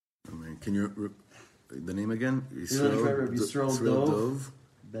Can you the name again? Yisrael Dov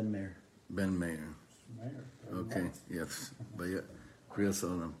Ben Meir. Ben Meir. Okay. Yes.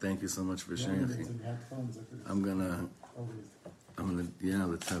 Thank you so much for sharing. I'm gonna.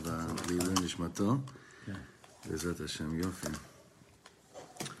 Let's have a Leilun Nishmato. Bezrat Hashem Yofi.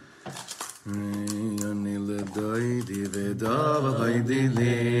 אני לדודי ודודי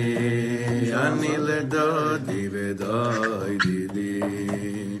לי, אני לדודי ודודי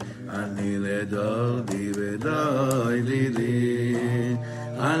לי, אני לדודי ודודי לי,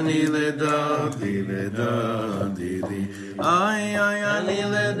 אני לדודי ודודי לי, אוי אוי אני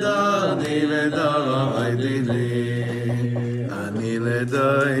לדודי ודודי לי, אני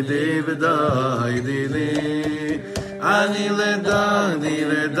לדודי ודודי לי, אני לדודי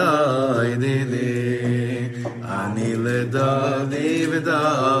ודודי לי, אני לדודי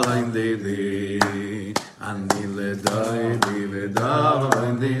ודודי לי, אני לדודי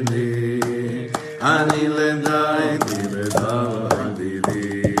ודודי לי, אני לדודי ודודי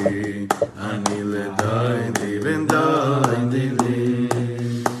לי, אני לדודי ודודי לי,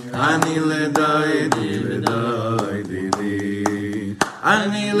 אני לדודי ודודי לי,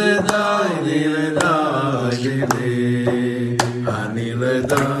 אני לדודי ודודי לי, אני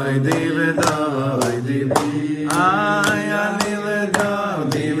לדודי ודודי לי, אני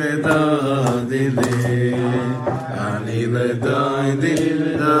לדודי ודודי לי, אני לדודי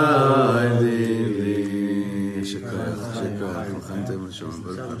ודודי לי. שכוח, חנתם לשון,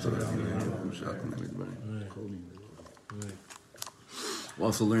 We're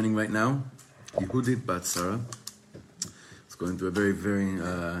also learning right now, Yehudit Bat Sarah. It's going through a very, very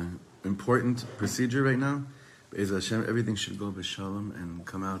important procedure right now. Be'ez Hashem, everything should go b'shalom and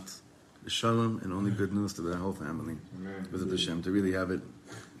come out b'shalom and only good news to the whole family. With Hashem, to really have it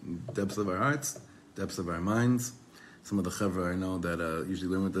in depths of our hearts, depths of our minds. Some of the chevra I know that usually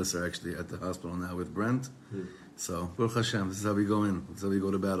learn with us are actually at the hospital now with Brent. So, Baruch Hashem, this is how we go in. This is how we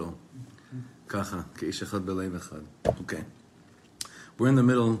go to battle. Kacha, ke'ish echad b'leiv echad. Okay. We're in the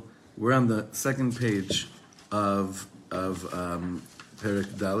middle. We're on the second page of Perek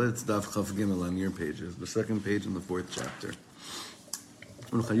Dalet. It's Daf Chav Gimel on your pages. The second page in the fourth chapter.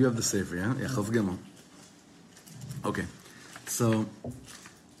 You have the Sefer, yeah? Yeah, Chav Gimel. Okay. So,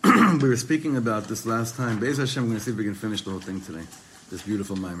 we were speaking about this last time. Be'ez Hashem, we're going to see if we can finish the whole thing today. This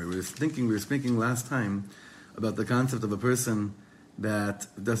beautiful mimer. We were speaking last time about the concept of a person that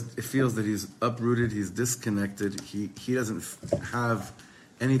feels that he's uprooted, he's disconnected, he doesn't have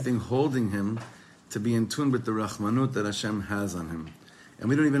anything holding him to be in tune with the Rahmanut that Hashem has on him. And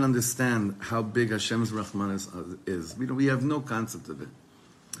we don't even understand how big Hashem's Rahman is. We have no concept of it.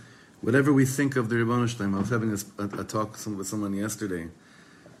 Whatever we think of the Ribbon Shalom, I was having a talk with someone yesterday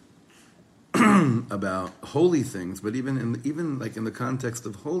about holy things, but even like in the context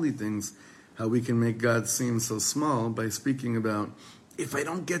of holy things, how we can make God seem so small by speaking about, if I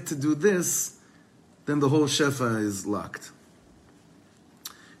don't get to do this, then the whole shefa is locked.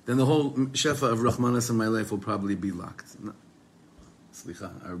 Then the whole shefa of Rahmanas in my life will probably be locked. No.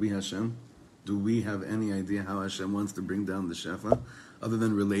 Slicha, are we Hashem? Do we have any idea how Hashem wants to bring down the shefa, other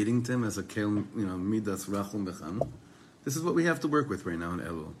than relating to him as a kel, midas rachum bechanu? This is what we have to work with right now in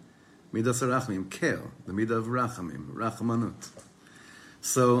Elul. Midas rachmim, kel, the midah of rachamim, rachmanut.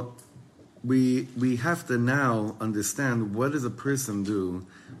 So, we have to now understand, what does a person do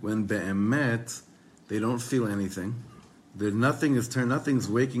when be'emet they don't feel anything, nothing is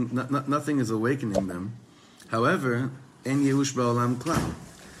awakening them. However, en yehush ba'olam klal,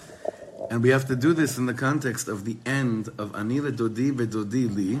 and we have to do this in the context of the end of ani ledodi vedodi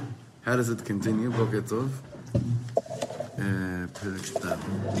li. How does it continue? Boker tov.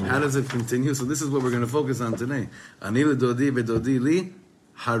 How does it continue? So this is what we're going to focus on today. Ani ledodi vedodi li.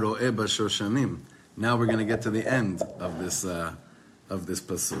 Haro'eh b'shoshanim. Now we're going to get to the end of this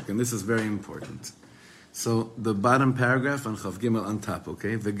pasuk, and this is very important. So the bottom paragraph on Chav Gimel on top,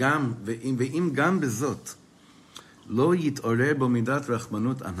 okay? Ve'im gam bezot lo yit'oreh bo midat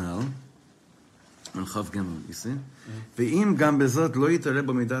rachmanut anal on Chav Gimel, you see? Ve'im gam bezot lo yit'oreh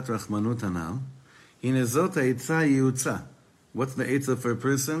bo midat rachmanut anal hine zot ha'etzah yiutza. What's the etzah for a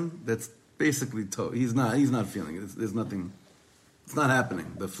person that's basically he's not feeling it. There's nothing. It's not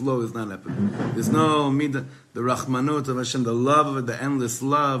happening. The flow is not happening. There's no midah, the rachmanut of Hashem, the love of it, the endless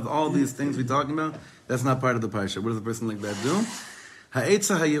love, all these things we're talking about, that's not part of the parsha. What does a person like that do?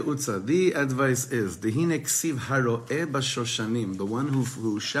 Ha'etza ha'yeutza. The advice is, Dehine ksiv haro'eh b'shoshanim, the one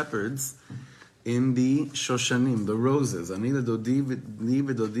who shepherds in the shoshanim, the roses. Ani ledodi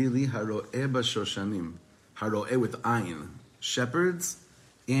v'dodi li haro'eh b'shoshanim. Haro'eh with ayin. Shepherds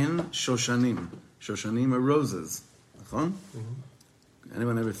in shoshanim. Shoshanim are roses.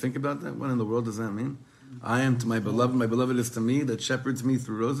 Anyone ever think about that? What in the world does that mean? I am to my beloved is to me, that shepherds me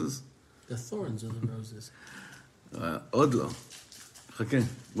through roses? The thorns of the roses. Odlo. Okay,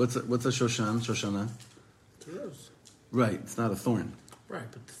 what's a Shoshana? It's a rose. Right, it's not a thorn. Right,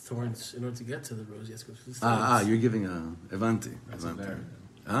 but the thorns, in order to get to the rose, you have to go through the thorns. You're giving a Evanti. That's a bear.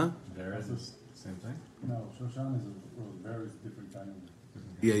 Huh? Bear is the same thing? No, Shoshan is a rose. Bear is a different kind of...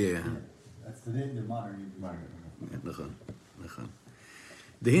 Yeah. That's the modern. נכון.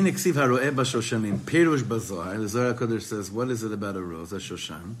 דהין הכסיב הרואה בשושנים, פירוש בזוהר, the Zohar HaKadosh says, what is it about a rose, a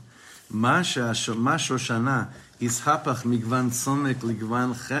shoshan? מה שושנה יסהפך מגוון צומק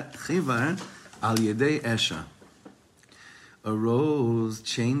לגוון חיוור על ידי אשה. A rose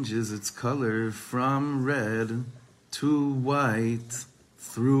changes its color from red to white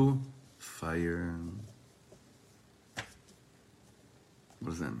through fire. What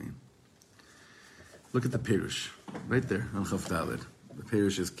does that mean? Look at the Pirush, right there on Chaf Daled. The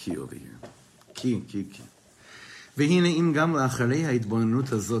Pirush is key over here. Key. והנה אם גם לאחרי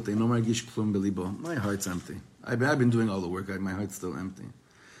ההתבוננות הזאת אינו מרגיש כלום בליבו. My heart's empty. I've been doing all the work, my heart's still empty.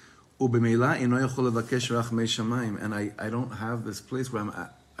 ובמילא אינו יכול לבקש רחמי שמיים, and I don't have this place where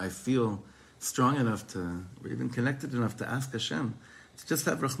I feel strong enough to, or even connected enough to ask Hashem to just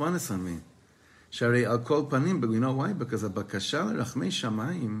have Rahmanis on me. שהרי על כל פנים, but we know why? Because הבקשה לרחמי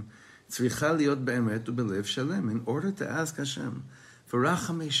שמיים צריכה להיות באמת ובלב שלם, in order to ask Hashem for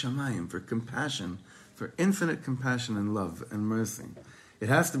rachamei shamayim, for compassion, for infinite compassion and love and mercy. It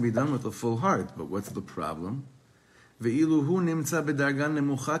has to be done with a full heart, but what's the problem? ואילו הוא נמצא בדרגה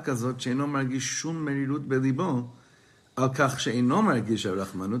נמוכה כזאת שאינו מרגיש שום מרירות בליבו, על כך שאינו מרגיש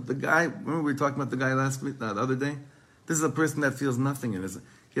הרחמנות. The guy, remember we were talking about the guy the other day? This is a person that feels nothing in his...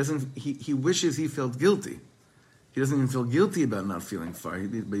 He wishes he felt guilty. He doesn't even feel guilty about not feeling far,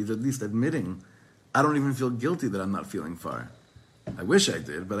 but he's at least admitting, I don't even feel guilty that I'm not feeling far. I wish I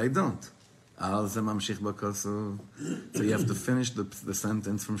did, but I don't. So you have to finish the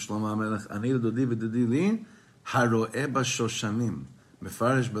sentence from Shlomo HaMelech. Ani l'dodi v'dodi li haro'eh b'shoshanim.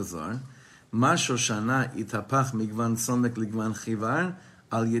 Mefarish bazar. Ma shoshana itapach migvan somek ligvan chivar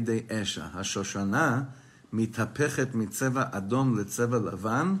al yedei esha. HaShoshana mitapechet mitzeva adom letzeva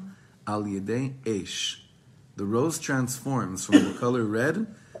lavan al yedei esh. The rose transforms from the color red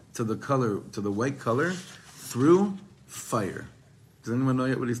to the white color through fire. Does anyone know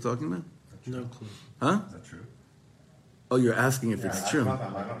yet what he's talking about? No clue. Huh? Is that true? Oh, you're asking if it's true.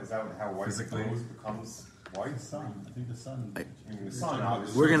 Is that how white rose becomes white? The sun. I think the sun. In the sun,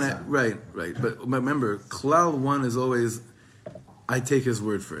 obviously. We're gonna right. But remember, klal one is always, I take his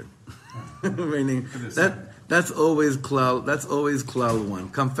word for it. Meaning that's always klal. That's always klal one.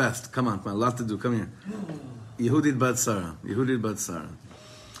 Come fast. Come on, a lot to do. Come here. Yehudit bat Sarah.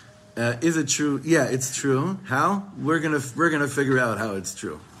 Is it true? Yeah, it's true. How? We're gonna figure out how it's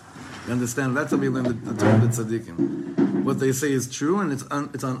true. You understand? That's how we learn the Torah of the tzaddikim. What they say is true, and it's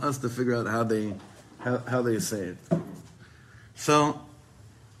on us to figure out how they say it. So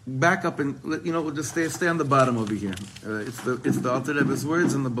back up and we'll just stay on the bottom over here. It's the Alter Rebbe's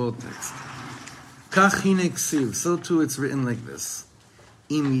words in the bold text. Kach hine ksiv. So too it's written like this.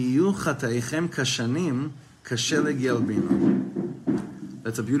 Im yiyu chataichem kashanim kasheleg yelbinu.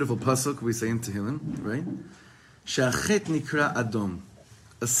 That's a beautiful pasuk we say in Tehillim, right? Shachet nikra adom.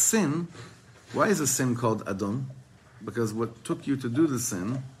 A sin, why is a sin called adom? Because what took you to do the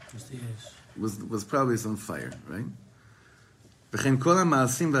sin was probably some fire, right? וכן כל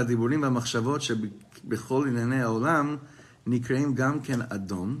המעשים והדיבורים והמחשבות שבכל ענייני העולם נקראים גם כן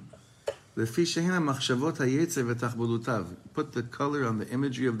אדום, לפי שהן המחשבות היצר ותחבולותיו. Put the color on the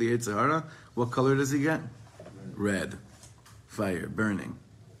imagery of the Yetzer Hara. What color does he get? Red. Fire, burning.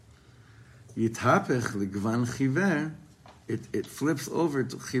 Yitapech ligvan chiver. It flips over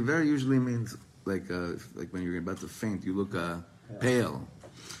to chiver. Usually means like when you're about to faint, you look pale,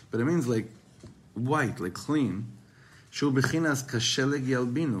 but it means like white, like clean. Shu bechinas kasheleg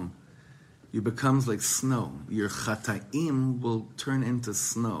yalbinu. You becomes like snow. Your chataim will turn into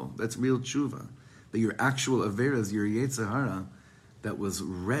snow. That's real tshuva. That your actual averas, your Yetzer Hara, that was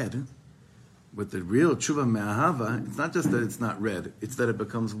red, with the real tshuva me'ahava, it's not just that it's not red, it's that it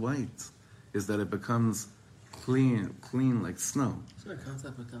becomes white. Is that it becomes clean like snow. It's not a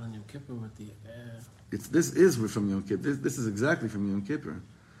concept like that on Yom Kippur with the air. This is from Yom Kippur. This is exactly from Yom Kippur.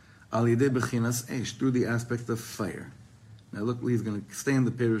 Al yedei bechinas eish, through the aspect of fire. Now look, he's going to stay in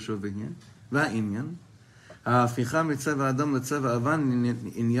the Pirush over here. Va'inyan. ההפיכה מצבע אדום לצבע אבן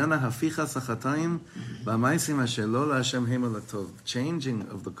עניין ההפיכה סחתיים והמעשים אשר לא להשם המה לטוב. Changing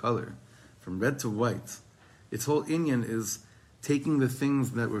of the color from red to white. Its whole inyan is taking the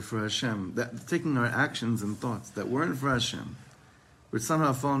things that were for Hashem, taking our actions and thoughts that weren't for Hashem, which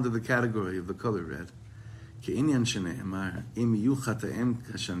somehow fall into the category of the color red. כעניין שנאמר, אם יהיו חטאיהם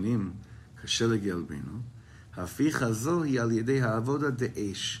כשנים, כשלג ילבינו, ההפיכה זו היא על ידי העבודה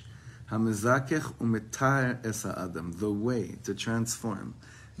דאש, המזכך ומתאר אס האדם, the way to transform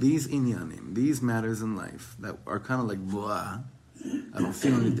these inyanim, these matters in life that are kind of like blah. I don't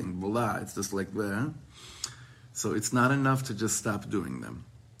feel anything, blah. It's just like blah. So it's not enough to just stop doing them.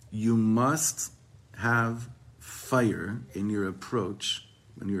 You must have fire in your approach,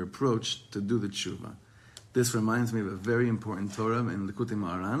 when you approach to do the tshuva. This reminds me of a very important Torah in Likutei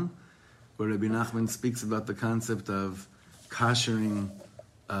Moharan, where Rabbi Nachman speaks about the concept of koshering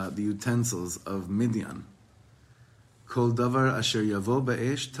the utensils of Midian. Kol davar asher yavo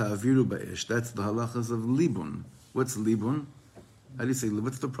ba'esh ta'aviru ba'esh. That's the halachas of libun. What's libun? How do you say,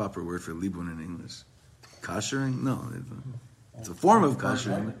 what's the proper word for libun in English? Koshering? No. It's a form of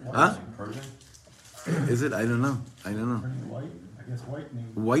koshering. Huh? Is it? I don't know. Turning white? I guess whitening.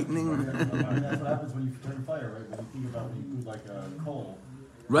 Whitening? I mean, that's what happens when you turn fire, right? When you think about when you do like a coal.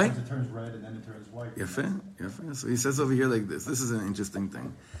 Right? It turns red and then it turns white. Yafeh. So he says over here like this. This is an interesting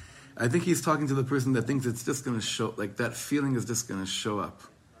thing. I think he's talking to the person that thinks it's just going to show, like that feeling is just going to show up.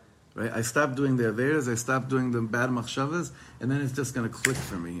 Right? I stopped doing the averas, I stopped doing the bad machshavas, and then it's just going to click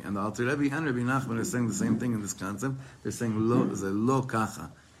for me. And the Alter Rebbe and Rabbi Nachman are saying the same thing in this concept. They're saying, lo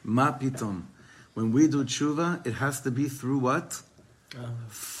kacha, ma pitom. When we do tshuva, it has to be through what?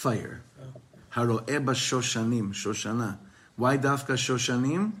 Fire. Haro'eh b'shoshanim, shoshana. Why dafka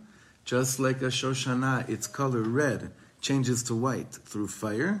shoshanim? Just like a shoshana, its color red changes to white through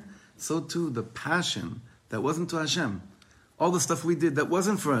fire. So too, the passion that wasn't to Hashem. All the stuff we did that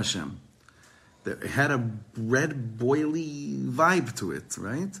wasn't for Hashem. That had a red, boily vibe to it,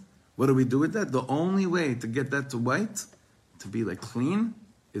 right? What do we do with that? The only way to get that to white, to be like clean,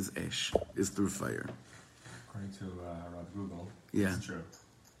 is esh, is through fire. According to Google, Yeah. it's true.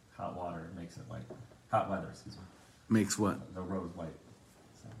 Hot water makes it white. Hot weather, excuse me. Makes what? The road white.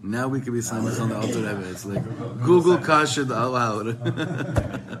 So. Now we could be Simons on the Alter Rebbe. It's like Google kashed out loud.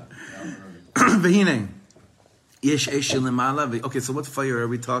 V'hinei. Yesh esh lemala. Okay, so what fire are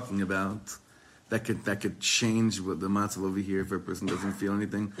we talking about? That could change what the matzav over here if a person doesn't feel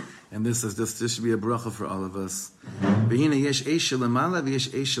anything. And this should be a bracha for all of us. V'hinei yesh esh lemala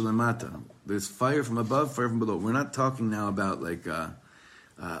v'yesh esh lemata. There's fire from above, fire from below. We're not talking now about like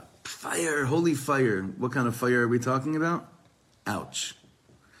fire, holy fire. What kind of fire are we talking about? Ouch.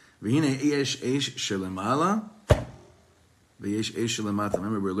 V'hinei yesh esh shelemala v'yesh esh shelemata.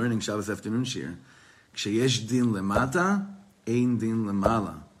 Remember, we're learning Shabbos afternoon shir. Ksheyesh din lemata, ein din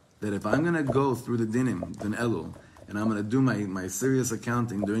lemala. That if I'm going to go through the dinim, din Elul, and I'm going to do my serious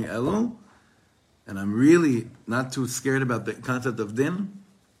accounting during Elul, and I'm really not too scared about the concept of din,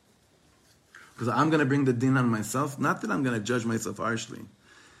 because I'm going to bring the din on myself, not that I'm going to judge myself harshly,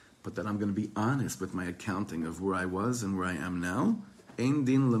 but that I'm going to be honest with my accounting of where I was and where I am now. Ein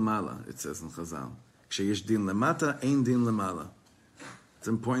din lemala, it says in Chazal. Ksheyesh din lemata, ein din lemala. It's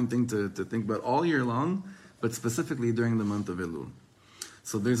an important thing to think about all year long, but specifically during the month of Elul.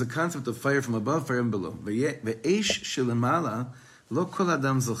 So there's a concept of fire from above, fire from below. Ve'esh shelemala lo kol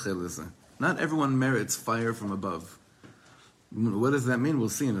adam zocheh lezeh. Not everyone merits fire from above. What does that mean? We'll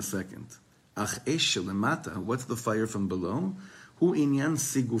see in a second. Ach esh shelemata, what's the fire from below? Hu inyan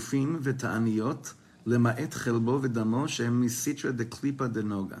sigufim v'ta'aniyot lema'et chelbo v'damo shehem misitra deklipa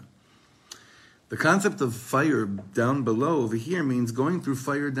denoga. The concept of fire down below over here means going through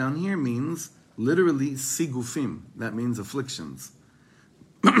fire down here means literally sigufim. That means afflictions.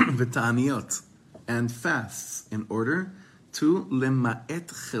 V'ta'aniyot. And fasts in order to lema'et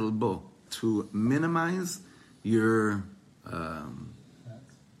chelbo. To minimize your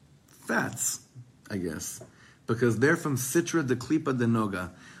fats, I guess. Because they're from Sitra de Klipa de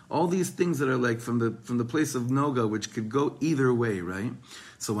Noga. All these things that are like from the place of Noga, which could go either way, right?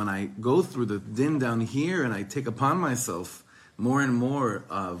 So when I go through the din down here and I take upon myself more and more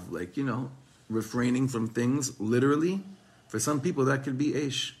of refraining from things, literally, for some people that could be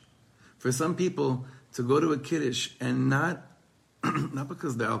Eish. For some people to go to a Kiddush and not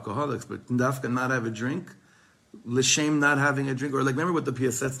because they're alcoholics, but dafka not have a drink, l'shem not having a drink, or like remember what the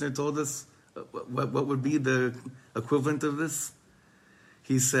Piasetzner told us? What would be the equivalent of this?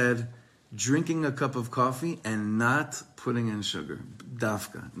 He said, drinking a cup of coffee and not putting in sugar.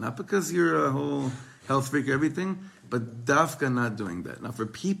 Dafka. Not because you're a whole health freak or everything, but dafka not doing that. Now for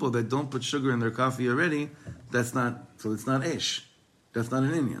people that don't put sugar in their coffee already, it's not ish. That's not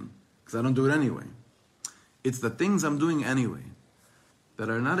an Indian. Because I don't do it anyway. It's the things I'm doing anyway that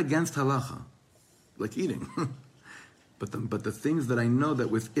are not against halacha, like eating. But the things that I know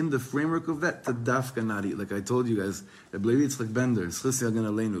that within the framework of that, to dafka not eat. Like I told you guys, Rebbe Yitzchak Bender, Schlissi Hagan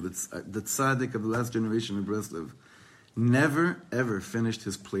Aleinu, the tzaddik of the last generation of Breslev, never ever finished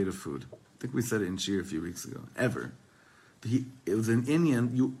his plate of food. I think we said it in Shir a few weeks ago. Ever. It was an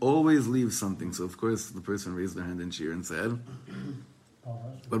Inyan, you always leave something. So of course the person raised their hand in Shir and said,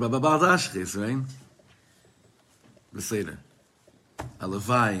 what about Baal Tashchis, right? Beseder.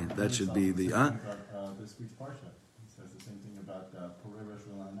 Alavai, that should be the... This week's Parsha. He says the same thing about Porei Rosh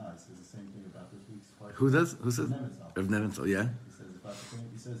Hashanah. He says the same thing about this week's Parsha. Who does? Who says? Nebenzahl. Rav Nebenzahl, yeah?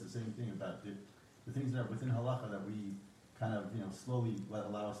 He says the same thing about the things that are within halacha that we kind of, slowly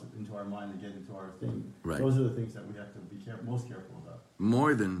allow us into our mind and get into our thing. Right. Those are the things that we have to be most careful about.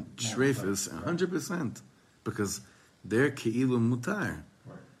 More than shreifus, 100%. Because they're ke'ilu mutar.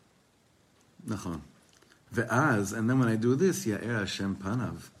 Right. Nachon. Ve'az, and then when I do this, Ya'er Hashem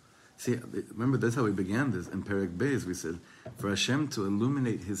panav. See, remember that's how we began this. In Perek Beis, we said, for Hashem to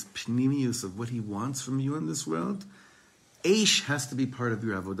illuminate His pnimius of what He wants from you in this world, Eish has to be part of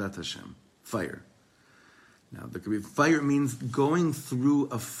your avodat Hashem. Fire. Now, there could be fire means going through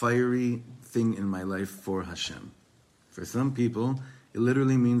a fiery thing in my life for Hashem. For some people, it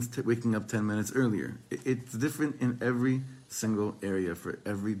literally means waking up 10 minutes earlier. It's different in every single area for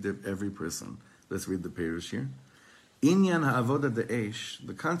every person. Let's read the Perush here. Inyan ha'avoda de'esh,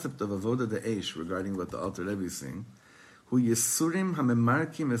 the concept of avoda de'esh regarding what the Alter Rebbe is saying, hu yesurim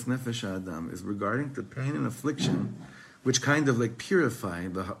ha'memarkim es nefesh ha'adam, is regarding the pain and affliction which kind of like purify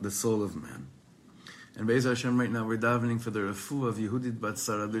the soul of man. And Be'ez Hashem right now we're davening for the refuah of Yehudit Bat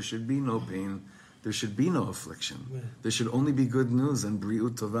Sarah. There should be no pain, there should be no affliction. There should only be good news and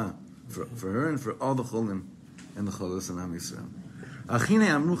bri'ut tova for her and for all the cholim and the cholos and Am Yisrael. Achine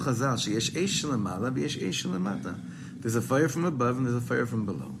amru chazal sheyesh eish shelemala v'yesh eish shelemata. There's a fire from above and there's a fire from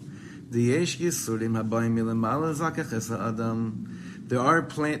below. There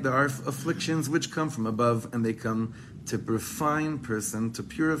are afflictions which come from above and they come to refine person, to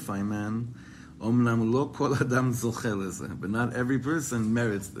purify man. But not every person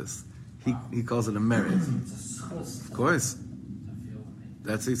merits this. He calls it a merit. Of course.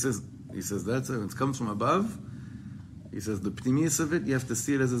 That's he says that's it. It comes from above. He says the pnimius of it, you have to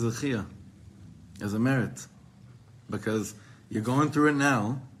see it as a zechiyah, as a merit. Because you're going through it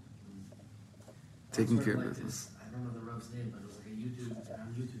now, taking care of business. I don't know the Rebbe's name, but it was like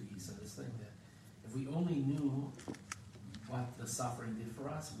on YouTube, he said this thing that if we only knew what the suffering did for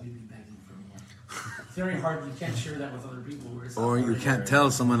us, we'd be begging for more. It's very hard, you can't share that with other people. Or you can't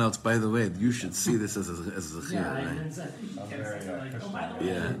tell someone else, by the way, you should see this as a chiyah, yeah, right? and then you can't say like, oh, by the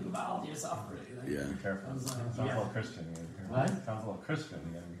way, about your suffering. Yeah. Be careful. Sounds Sounds a little Christian. What? Sounds a little Christian.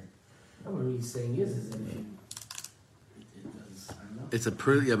 No, what he's saying is that it does, I don't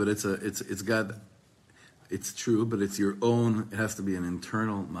know. It's true, but it's your own, it has to be an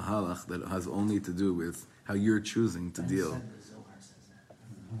internal mahalach that has only to do with how you're choosing to deal. Ben Zohar says that.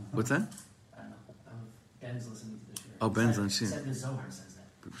 What's that? I don't know. Ben's listening to the shir. Oh, Ben's on shir. Said the Zohar says that.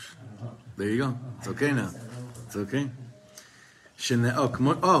 There you go. It's okay now. It's okay. He's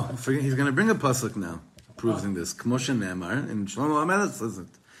going to bring a pasuk now, proving this. Kmo shenemar, and Shlomo HaMelech says it.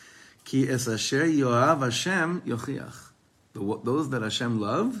 Ki es asher yoav Hashem yochiach. Those that Hashem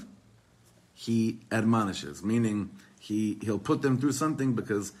love, He admonishes, meaning He'll put them through something,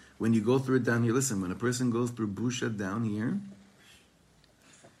 because when you go through it down here, listen, when a person goes through busha down here,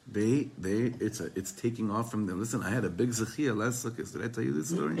 it's taking off from them. Listen, I had a big zechiyah last Sukkot. Did I tell you this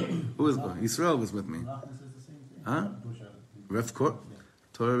story? Who was Israel was with me? Huh? Ref Torah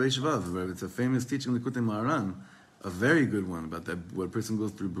Reish Vav. It's a famous teaching, Likutei Maharan, a very good one about that. When a person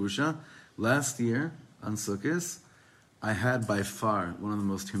goes through busha. Last year on Sukkot, I had by far one of the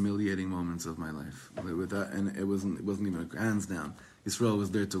most humiliating moments of my life. With that, and it wasn't even hands down. Israel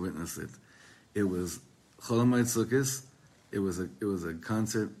was there to witness it. It was Chol Hamoed Sukkot. It was a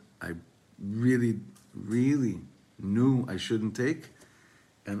concert I really, really knew I shouldn't take,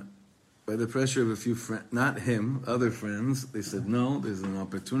 and by the pressure of a few friends, not him, other friends, they said, no, there's an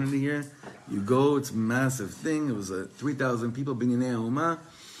opportunity here. You go, it's a massive thing. It was 3,000 people, Binyanei Ha'umah.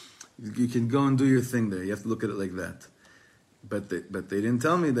 You can go and do your thing there. You have to look at it like that. But they didn't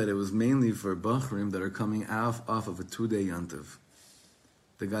tell me that it was mainly for Bachrim that are coming off of a 2-day Yantiv.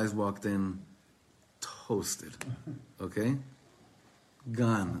 The guys walked in toasted. Okay?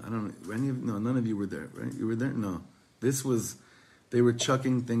 Gone. I don't know. None of you were there, right? You were there? No. They were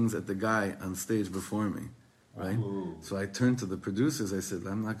chucking things at the guy on stage before me, right? Ooh. So I turned to the producers. I said,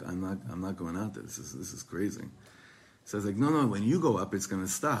 "I'm not going out there. This is crazy." So I was like, "No. When you go up, it's going to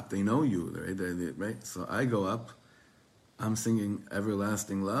stop. They know you, right? Right?" So I go up. I'm singing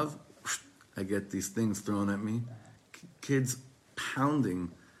 "Everlasting Love." I get these things thrown at me. kids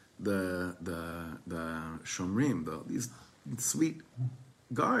pounding the shomrim, these sweet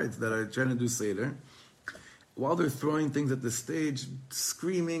guards that are trying to do seder, while they're throwing things at the stage,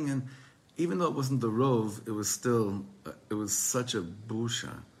 screaming, and even though it wasn't the rov, it was such a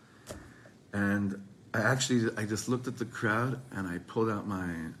busha. And I just looked at the crowd and I pulled out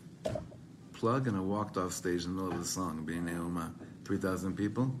my plug and I walked off stage in the middle of the song, being Neuma, 3,000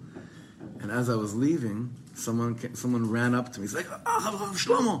 people. And as I was leaving, someone ran up to me. He's like,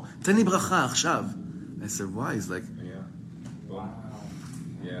 Shlomo, tani bracha achshav. I said, why? He's like, wow.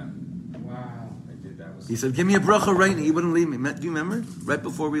 Yeah. Wow. I did that. He said, give me a bracha right now. He wouldn't leave me. Do you remember? Right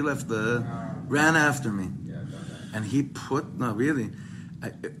before we left, ran after me. Yeah, I've done that. And he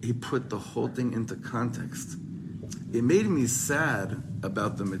put the whole thing into context. It made me sad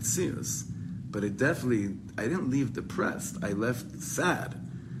about the Metzius, but I didn't leave depressed. I left sad.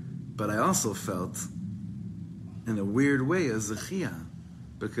 But I also felt, in a weird way, a zechiyah,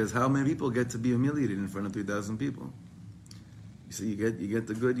 because how many people get to be humiliated in front of 3,000 people? You see, you get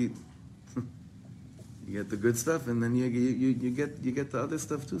the good, you get the good stuff, and then you get the other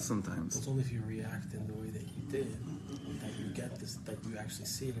stuff too sometimes. It's only if you react in the way that you did that you get this, that you actually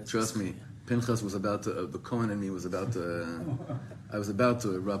see it. Trust me, Pinchas was about to, the Kohen in me was about to, I was about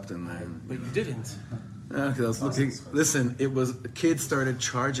to erupt in there. But you didn't. Because I was looking, listen, kids started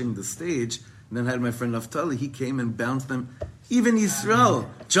charging the stage, and then I had my friend Naftali, he came and bounced them. Even Yisrael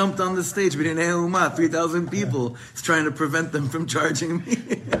jumped on the stage, we didn't have 3,000 people, is trying to prevent them from charging me.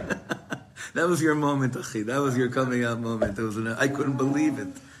 That was your moment, Achi. That was your coming out moment. I couldn't believe it.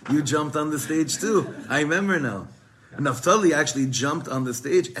 You jumped on the stage too. I remember now. Naftali actually jumped on the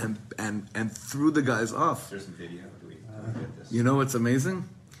stage and threw the guys off. There's a video. Do we get this? You know what's amazing?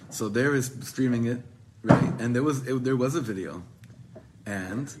 So there is streaming it, right? And there was a video.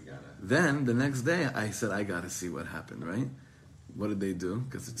 And then the next day I said, I gotta see what happened, right? What did they do?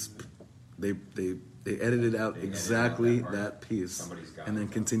 Because they edited out exactly that piece and then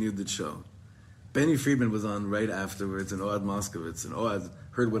continued the show. Benny Friedman was on right afterwards, and Oad Moskowitz, and Oad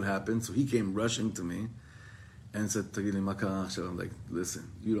heard what happened, so he came rushing to me and said, I'm like,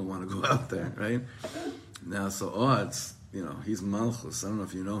 listen, you don't want to go out there, right? Now, so Oad's, he's Malchus. I don't know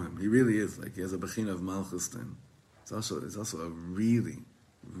if you know him. He really is, he has a bechina of Malchus then. He's also a really,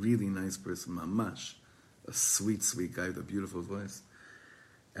 really nice person, mamash. A sweet, sweet guy with a beautiful voice.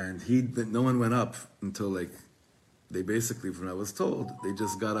 And no one went up until they basically, from what I was told, they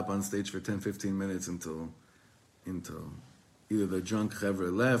just got up on stage for 10, 15 minutes until either the drunk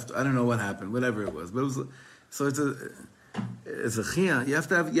chevra left. I don't know what happened, whatever it was. But it's a chiyah. You have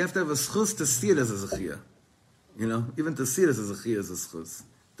to have a schus to see it as a chiyah. Even to see it as a chiyah is a schus.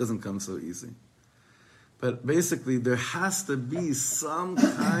 It doesn't come so easy. But basically, there has to be some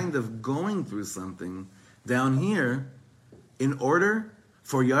kind of going through something down here in order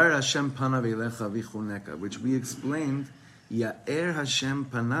for Ya'er Hashem panav elecha vichuneka, which we explained, Ya'er Hashem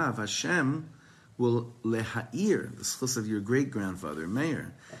panav, Hashem will leha'ir, the schus of your great-grandfather,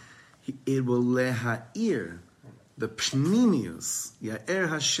 Meir. It will leha'ir, the pnimius, Ya'er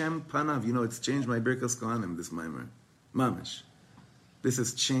Hashem panav. It's changed my Birkas Kohanim, this Maimer. Mamish. This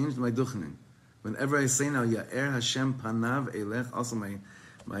has changed my duchening. Whenever I say now, Ya'er Hashem panav elech, also my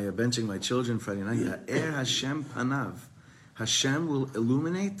benching my children Friday night, Ya'er Hashem panav. Hashem will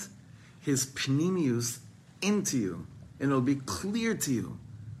illuminate His pnimius into you, and it'll be clear to you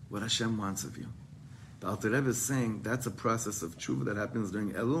what Hashem wants of you. The Alter Rebbe is saying that's a process of tshuva that happens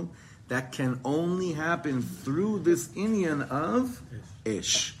during Elul that can only happen through this inyan of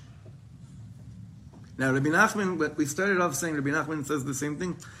Ish. Now, Rabbi Nachman, we started off saying Rabbi Nachman says the same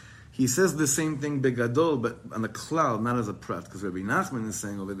thing. He says the same thing begadol, but on a cloud, not as a prat, because Rabbi Nachman is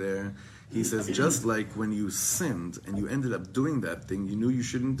saying over there, he says, just like when you sinned and you ended up doing that thing you knew you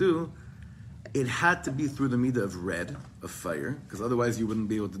shouldn't do, it had to be through the midah of red, of fire, because otherwise you wouldn't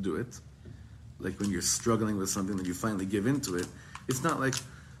be able to do it. Like when you're struggling with something and you finally give into it, it's not like,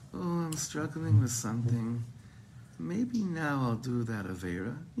 I'm struggling with something. Maybe now I'll do that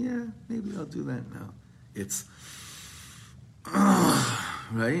Avera. Yeah, maybe I'll do that now. It's,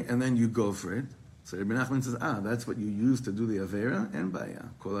 right? And then you go for it. So Rabbi Nachman says, that's what you use to do the Avera and Baya.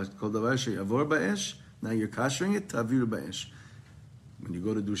 Kol davar she'yavor ba'esh, now you're kashering it, ta'aviru ba'esh. When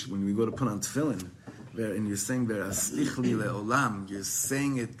we go to put on tefillin, and you're saying V'astichli le'olam, you're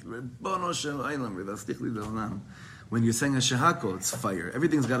saying it, Ribbono shel olam, V'astichli le'olam. When you're saying a shehako, it's fire.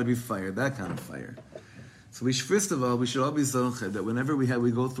 Everything's got to be fire, that kind of fire. So first of all, we should all be zocheh that whenever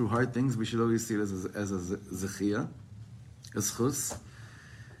we go through hard things, we should always see it as a zechiyah, as chus.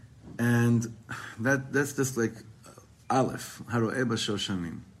 And that's just like Aleph, Haro'eh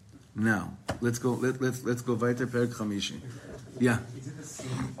b'shoshanim. Now, let's go weiter per Chamishi. Yeah. Is it the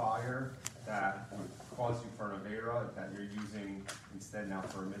same fire that would cause you for an Avera that you're using instead now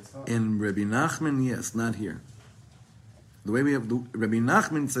for a mitzvah? In Rabbi Nachman, yes, not here. The way we have, Rabbi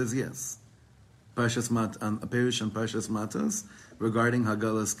Nachman says yes. Pashas Mat, a Perish and Pashas Matas, regarding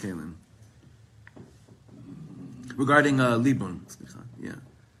Hagalas Kelen. Regarding Libun, yeah.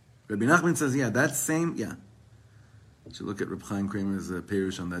 Rabbi Nachman says, yeah, that same, yeah. You should look at Reb Chaim Kramer's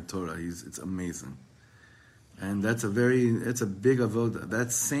Perish on that Torah. It's amazing. And it's a big avoda.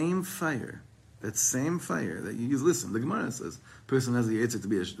 That same fire that you use. Listen, the Gemara says, person has the yetzer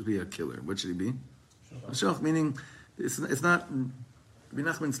to be a killer. What should he be? Shach, meaning, it's not, Rabbi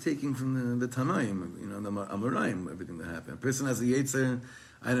Nachman's taking from the Tanaim, the Amoraim, everything that happened. A person has a yetzer,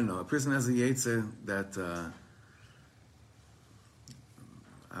 I don't know, a person has a yetzer that,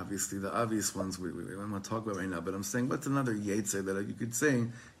 obviously the obvious ones we don't want to talk about right now, but I'm saying, what's another yetzer that you could say,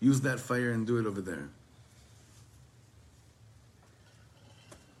 use that fire and do it over there?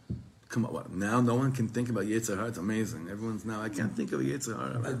 Come on, what? Now no one can think about Yetzer Hara. It's amazing. Everyone's now, I can't think of a Yetzer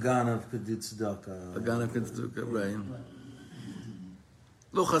Hara. A ganav could do tzedakah. A ganav could do tzedakah, right.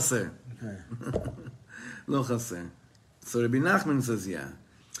 Lo chaser. Okay. Lo chaser. So Rabbi Nachman says, yeah.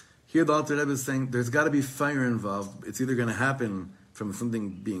 Here the Alter Rebbe is saying, there's got to be fire involved. It's either going to happen from something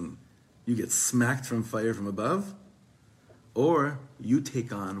being, you get smacked from fire from above, or you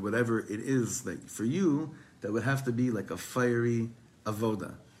take on whatever it is that for you, that would have to be like a fiery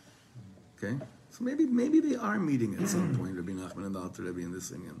avoda. Okay, so maybe they are meeting at some point, Rabbi Nachman and the Alter Rebbe in this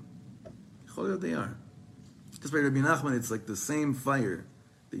thing, and they are. Just by Rabbi Nachman, it's like the same fire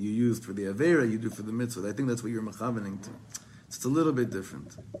that you used for the Avera, you do for the mitzvah. I think that's what you're mechavening to. It's a little bit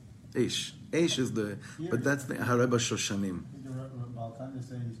different. Eish is but that's the Hareba Shoshanim. Baltan is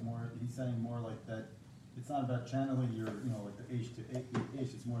saying he's saying more like that. It's not about channeling your, like the Eish to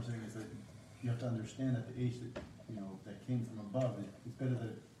Eish. It's more saying is that you have to understand that the Eish that that came from above, it's better that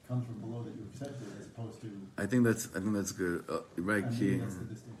it comes from below that you accept it as opposed to. I think that's good. Right? That's the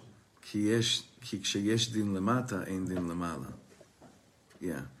distinction. Ki ksheyesh din lemata ein din lemala.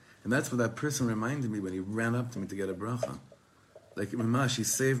 Yeah, and that's what that person reminded me when he ran up to me to get a bracha. Like Mamash, he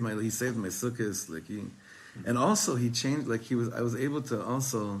saved my sukkahs. And also he changed. I was able to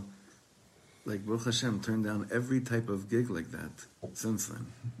also, Baruch Hashem, turn down every type of gig like that since then.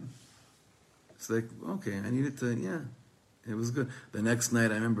 It's like, okay, I needed to, yeah. It was good. The next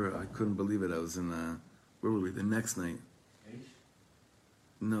night, I remember, I couldn't believe it. I was in, where were we? The next night.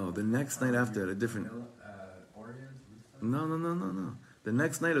 No, the next night after, at a different... No. The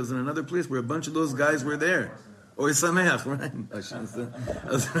next night, I was in another place where a bunch of those guys were there. Or Sameach, right? I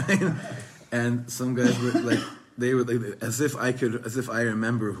was right. And some guys were they were as if I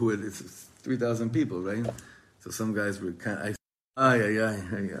remember who it is. It's 3,000 people, right? So some guys were kind of...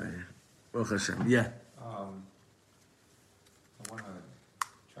 Baruch Hashem, yeah. I want to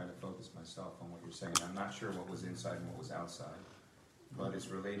try to focus myself on what you're saying. I'm not sure what was inside and what was outside, but it's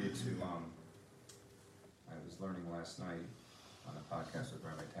related to, I was learning last night on a podcast with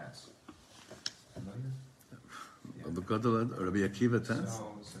Rabbi Katz. Familiar? Yeah. Rabbi Akiva Katz?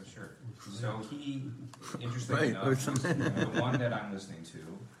 So sure. So he, interestingly enough, the one that I'm listening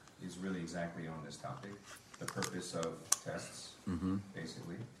to is really exactly on this topic, the purpose of tests,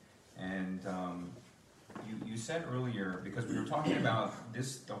 basically. And you said earlier, because we were talking about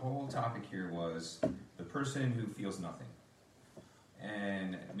this, the whole topic here was the person who feels nothing.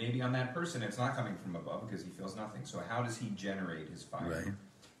 And maybe on that person, it's not coming from above because he feels nothing. So how does he generate his fire? Right.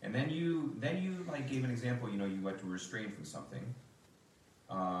 And then you gave an example, you had to restrain from something.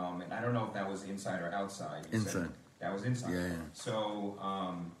 And I don't know if that was inside or outside. You inside. Said that was inside. Yeah. So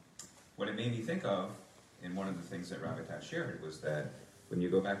what it made me think of, and one of the things that Rabbi Katz shared, was that when you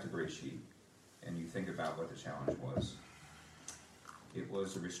go back to Bereshit and you think about what the challenge was, it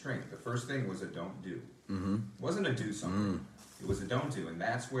was a restraint. The first thing was a don't do. It wasn't a do something. It was a don't do. And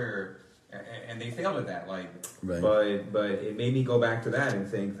that's where, and they failed at that. Right. But it made me go back to that and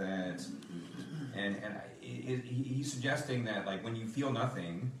think that, he's suggesting that when you feel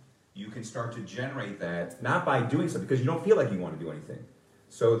nothing, you can start to generate that, not by doing something, because you don't feel like you want to do anything.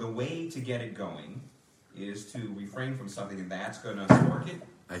 So the way to get it going is to refrain from something, and that's going to spark it?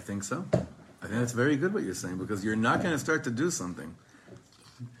 I think so. I think that's very good what you're saying, because you're not going to start to do something.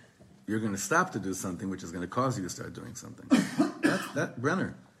 You're going to stop to do something, which is going to cause you to start doing something.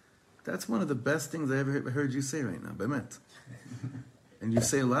 Brenner, that's one of the best things I ever heard you say right now, Bemet. And you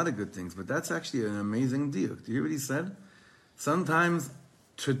say a lot of good things, but that's actually an amazing deal. Do you hear what he said? Sometimes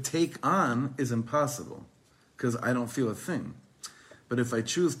to take on is impossible, because I don't feel a thing. But if I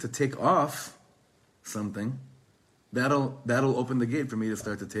choose to take off something, that'll open the gate for me to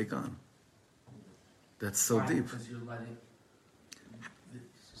start to take on. That's so Why? deep. Because you're letting.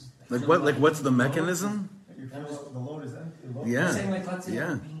 Like what? Like what's the mechanism? You feel the load is empty. The load Yeah. You're saying like, let's say Yeah.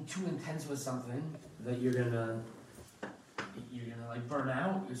 you're being too intense with something that you're gonna like burn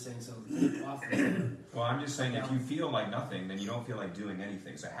out. You're saying so. Keep off. Well, I'm just saying, if you feel like nothing, then you don't feel like doing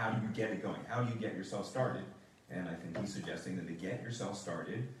anything. So how do you get it going? How do you get yourself started? And I think he's suggesting that to get yourself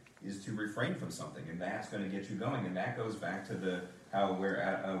started is to refrain from something, and that's going to get you going. And that goes back to where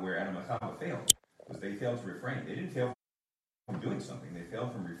Adam and Chava failed, because they failed to refrain. They didn't fail from doing something; they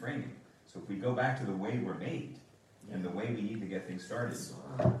failed from refraining. So if we go back to the way we're made and the way we need to get things started,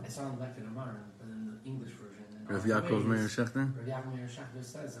 It's on like in Amar, but in the English version. Rav Yaakov Meir Shechter? Rav Yaakov Meir Shechter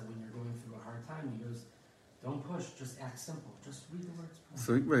says that when you're going through a hard time, he goes, "Don't push, just act simple, just read the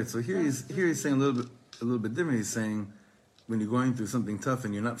words." So here he's saying a little bit different. He's saying when you're going through something tough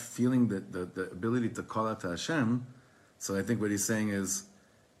and you're not feeling the ability to call out to Hashem. So I think what he's saying is,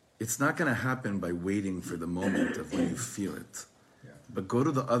 it's not going to happen by waiting for the moment of when you feel it. Yeah. But go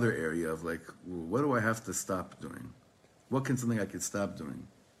to the other area of like, well, what do I have to stop doing? What can something I could stop doing?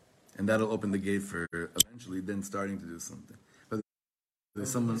 And that'll open the gate for eventually then starting to do something. But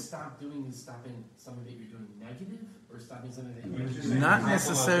there's someone... Stop doing is stopping something that you're doing negative, or stopping something that It's you're just doing. Not an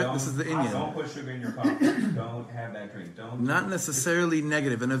example of necessarily. This is the Indian. Don't put sugar in your coffee. Don't have that drink. Don't. Not necessarily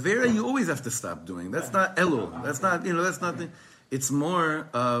negative. And Avera, you always have to stop doing. That's not Elul. That's not, that's not the... It's more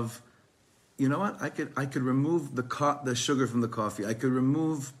of, you know what? I could remove the sugar from the coffee. I could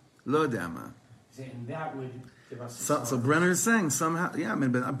remove lo dama. And that would give us. So Brenner's saying somehow, yeah. I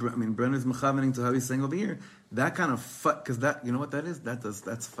mean Brenner's mechavening to how he's saying over here. That kind of because that, you know what that is?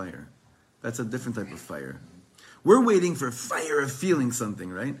 That's fire. That's a different type of fire. We're waiting for fire of feeling something,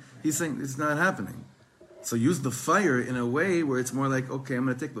 right? He's saying it's not happening. So use the fire in a way where it's more like, okay, I'm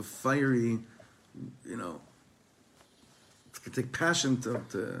going to take the fiery, take passion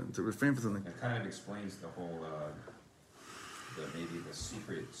to refrain from something. It kind of explains the whole, maybe the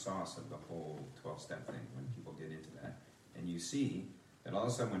secret sauce of the whole 12-step thing when people get into that. And you see that all of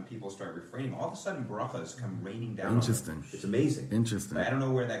a sudden when people start refraining, all of a sudden brachas come raining down. Interesting. On them. It's amazing. Interesting. But I don't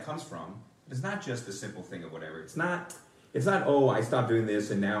know where that comes from. It's not just a simple thing of whatever. It's not, oh, I stopped doing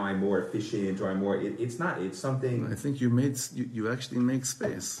this and now I'm more efficient or I'm more, it's not. It's something. I think you actually make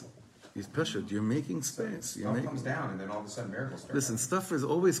space. He's pressured. You're making space. Stuff comes down and then all of a sudden miracles start. Listen, stuff is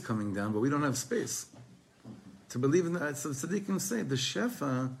always coming down, but we don't have space. To believe in that, so Tzaddikim say, the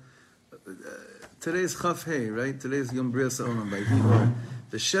Shefa, today's Chaf Hey, right? Today's Yom Bria Sa'olam by Hibor.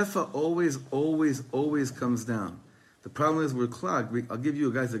 The Shefa always comes down. The problem is we're clogged. I'll give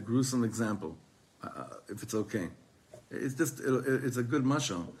you guys a gruesome example, if it's okay. It's a good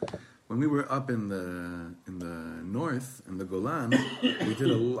mashal. When we were up in the north, in the Golan, we did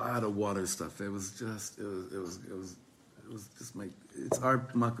a lot of water stuff. It's our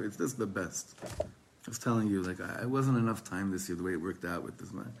makar. It's just the best. I was telling you, like, I wasn't enough time this year, the way it worked out with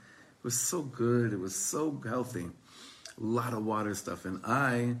this man. It was so good. It was so healthy. A lot of water stuff. And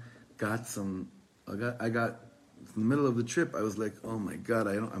I got in the middle of the trip, I was like, oh my God,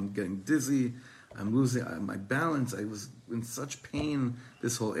 I'm getting dizzy. I'm losing my balance. I was in such pain.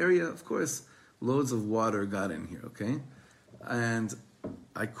 This whole area, of course, loads of water got in here, okay? And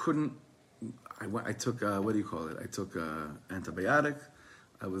I couldn't, I took, what do you call it? I took antibiotic.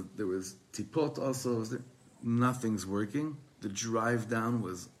 There was tipot also. Nothing's working. The drive down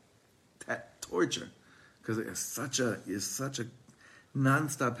was torture because it's such a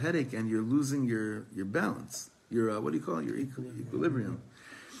non-stop headache, and you're losing your balance. Your what do you call it? Your equilibrium.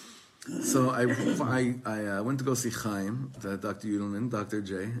 So I went to go see Chaim, Dr. Yudelman, Dr.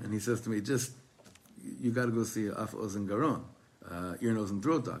 J, and he says to me, you got to go see Af Ozen Garon, ear, nose, and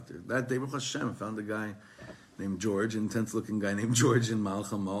throat doctor. That day, Baruch Hashem, I found a guy named George, intense-looking guy named George in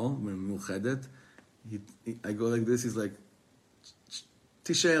Malcha Mall, in Muchedet. I go like this, he's like,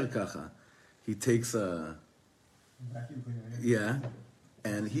 Tisher Kacha. He takes a... Vacuum cleaner. Yeah,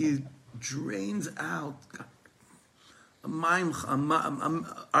 and he drains out Arbaim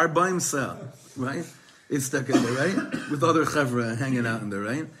Sel, right? It's stuck in there, right? With other chevra hanging out in there,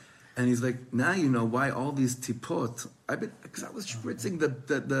 right? And he's like, now you know why all these tipot. Because I was spritzing the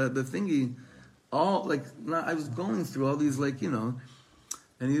thingy. I was going through all these, and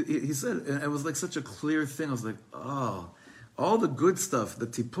he said, and it was like such a clear thing. I was like, oh, all the good stuff, the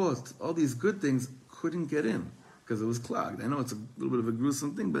tipot, all these good things couldn't get in because it was clogged. I know it's a little bit of a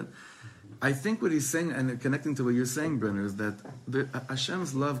gruesome thing, but I think what he's saying, and connecting to what you're saying, Brenner, is that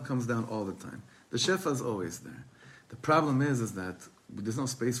Hashem's love comes down all the time. The Shefa is always there. The problem is that there's no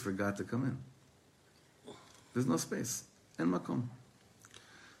space for God to come in. There's no space. En makom.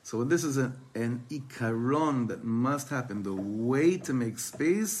 So this is an ikaron that must happen. The way to make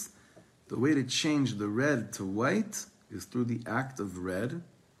space, the way to change the red to white is through the act of red,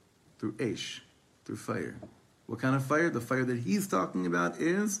 through Eish, through fire. What kind of fire? The fire that he's talking about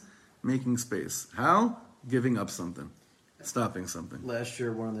is making space. How? Giving up something. Stopping something. Last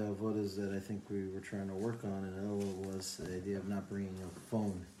year, one of the avodas that I think we were trying to work on in Elul was the idea of not bringing a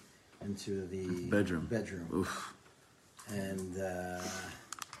phone into the Bedroom. Oof. And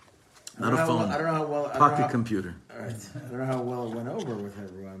Not a phone. I don't know how well. Pocket computer. All right. I don't know how well it went over with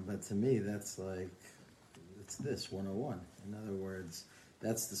everyone, but to me, that's like, it's this 101. In other words,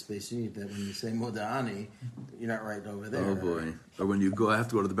 that's the space you need. That when you say Moda'ani, you're not right over there. Oh boy. Right? Or when you have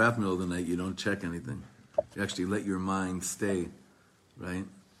to go to the bathroom in the middle of the night, you don't check anything. You actually let your mind stay, right?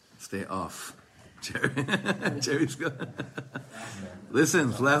 Stay off. Jerry's good.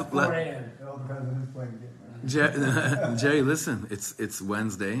 Listen, Four a.m. It all depends on who's playing the game. Jerry, listen. It's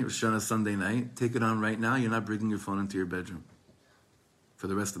Wednesday. Rosh Hashanah Sunday night. Take it on right now. You're not bringing your phone into your bedroom for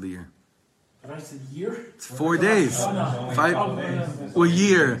the rest of the year. The rest of the year? It's 4 days. Oh, no. 5 Oh, no. or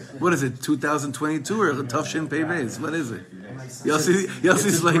year. What is it? 2022 or Tough Shin Pei Beis? What is it?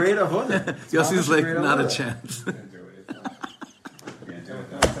 Yossi's like, Great avoda. It's Yossi's like, great not a avoda. chance.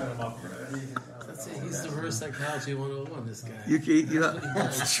 That's it. He's the reverse psychology 101, this guy.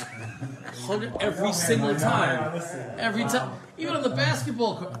 Every single time. Every time. Even on the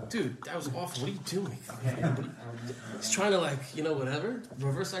basketball court. Dude, that was awful. What are you doing? He's trying to, whatever.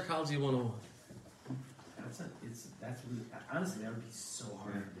 Reverse psychology 101. That's really, honestly, that would be so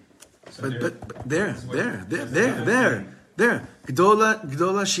hard. So But there.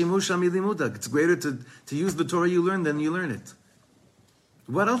 Gdola shimush amilimuda. It's greater to use the Torah you learn than you learn it.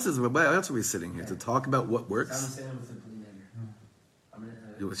 Why else are we sitting here? To talk about what I'm works? saying with the Bli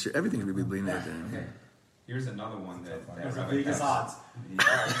Neder. Everything will be bleeding out Okay. there. Here's another one that That's the Rabbi biggest Katz-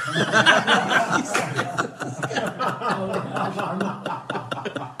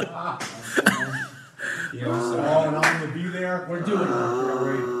 He also, and I'm going to be there. We're doing it.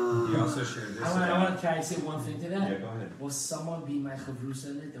 he also shared this. I want to try to say one thing to that. Yeah, go ahead. Will someone be my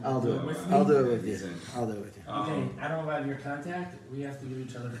chavrusa in it? That I'll will do it. with me? I'll do it with He's you. in. I'll do it with you. Okay, I don't have your contact. We have to give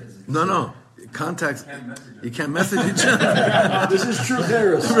each other physics. No. Contacts. You can't message each other. This is true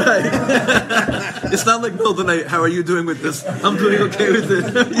Harris. Right. It's not like middle of the night. How are you doing with this? I'm doing okay with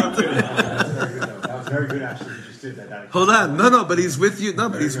it. That was very good, actually. You just did that. Hold on. No, but he's with you. No,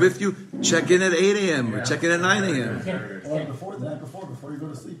 but he's with you. Check in at 8 a.m. or check in at 9 a.m. Or before the night before you go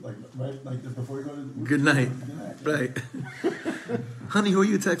to sleep, before you go to Good night. Good night. Right. Honey, who are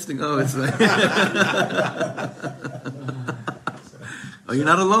you texting? Oh, it's like... Oh, you're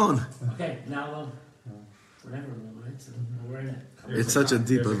not alone. Okay, now alone. Whatever, right? So we're in it. It's such a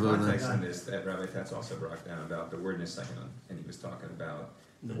deep There's a avoda. context in this that Rabbi Katz also brought down about the word nisayon, and he was talking about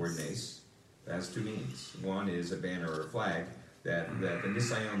the word nes. That has two meanings. One is a banner or a flag that the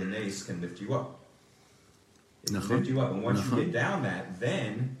nisayon, the nes, can lift you up. It can lift you up, and once you get down that,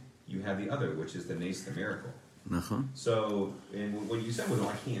 then you have the other, which is the nes, the miracle. So, and what you said was,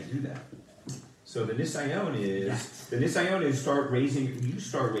 I can't do that. So the nisayon is start raising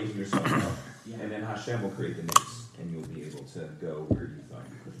yourself up, and then Hashem will create the nes, and you'll be able to go where you thought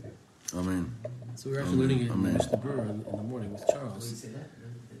you couldn't go. Amen. So we were actually learning it in Mishnah Berurah in the morning with Will you Charles. say that?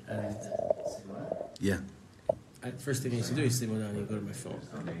 And Say what? Yeah. first thing I used to do is sit down and go to my phone.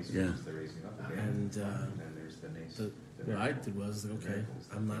 Yeah. And what I did was okay,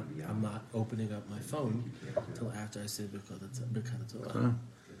 I'm not opening up my phone until after I say Birkat Torah.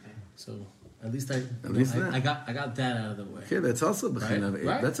 So at least I got that out of the way. Okay, that's also b'china of eight.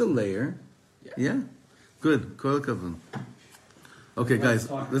 Right? That's a layer. Yeah. Good. Kol hakavod. Okay, guys.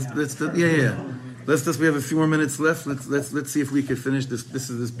 Let's we have a few more minutes left. Let's see if we can finish this. This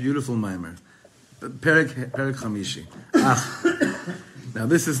is this beautiful mimer. Perek Chamishi. Now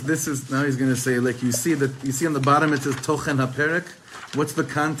this is now he's going to say, like, you see on the bottom it says Tochen HaPerek. What's the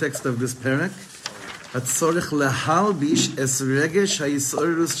context of this perek? Hatzorich lehalbish es regesh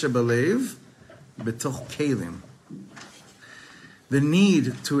hayisorus shebalev betoch kelim. The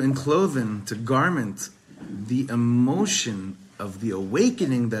need to enclothe, to garment the emotion of the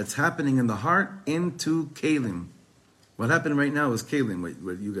awakening that's happening in the heart into kelim. What happened right now is kelim.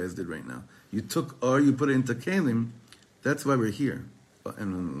 What you guys did right now. You took or you put it into kelim. That's why we're here.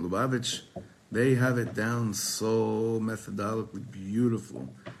 And in Lubavitch, they have it down so methodically beautiful.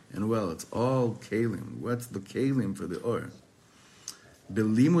 And well, it's all kelim. What's the kelim for the or?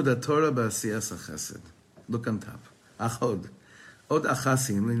 Belimud Torah ba'asiyas chesed. Look on top. Achod. Od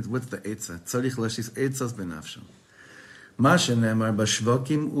achasim. What's the etza? Tzarich lashis etzas benafsho. Ma shenemar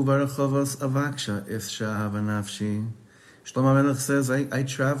b'shvokim u'barachovos avaksha es sha'ava nafshi Shlomo Melech says, I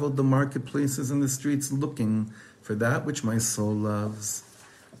traveled the marketplaces and the streets looking for that which my soul loves.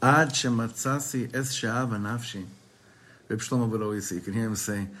 Ad shematzasi es she'ava nafshi. Reb Shlomo would always say, you can hear him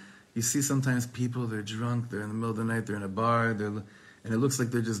say, you see sometimes people, they're drunk, they're in the middle of the night, they're in a bar, and it looks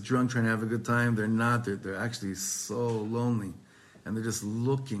like they're just drunk trying to have a good time. They're not, they're actually so lonely. And they're just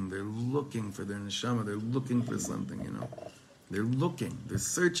looking for their neshama, they're looking for something, you know. They're looking, they're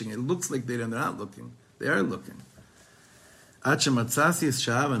searching. It looks like they're not looking. They are looking. Then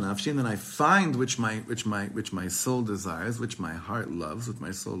I find which my soul desires, which my heart loves, which my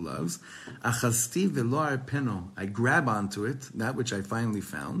soul loves. I grab onto it, that which I finally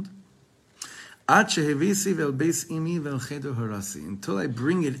found. Until I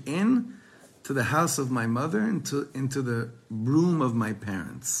bring it in to the house of my mother, into the room of my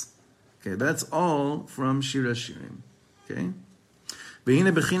parents. Okay, that's all from Shir HaShirim. Okay? What are you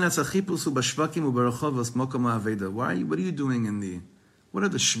doing in the... What are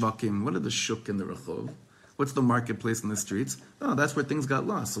the shvakim? What are the shuk in the rachov? What's the marketplace in the streets? Oh, that's where things got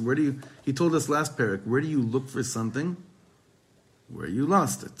lost. So he told us last parak, where do you look for something? Where you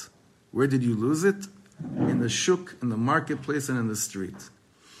lost it. Where did you lose it? In the shuk, in the marketplace, and in the street.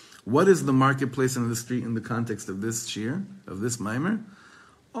 What is the marketplace and the street in the context of this shir, of this mimer?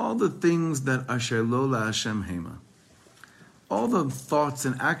 All the things that asher lo la Hashem hema. All the thoughts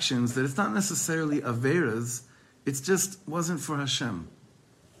and actions that it's not necessarily averas, it's just wasn't for Hashem.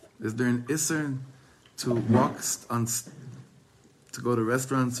 Is there an isser to walk to go to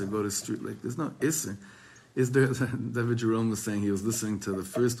restaurants or go to street? Like, there's no isser. Is there? David Jerome was saying he was listening to the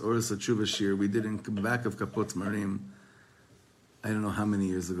first Oros HaTshuva shir we did in the back of Kapot Marim. I don't know how many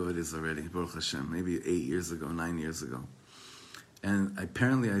years ago it is already, Baruch Hashem, maybe 8 years ago, 9 years ago. And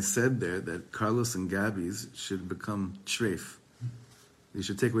apparently I said there that Carlos and Gabby's should become treif. You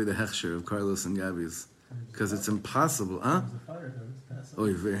should take away the hechsher of Carlos and Gabby's. Because it's impossible, huh?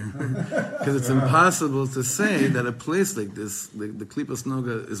 Because it's impossible to say that a place like this, the Klipas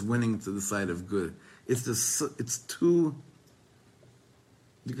Noga, is winning to the side of good. It's too...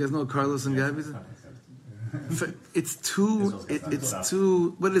 You guys know what Carlos and Gabby's? It's too...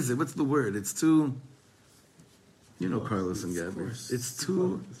 What is it? What's the word? It's too... You know Carlos and Gabby's. It's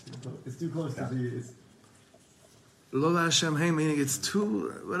too... It's too close to be... Lola Hashem, hey, meaning it's too,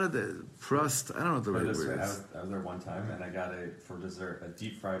 what are the, Prost, I don't know what the right word is. I was there one time and I got for dessert, a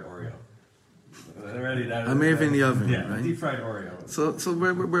deep fried Oreo. I'm in the oven, yeah, right? Deep fried Oreo. So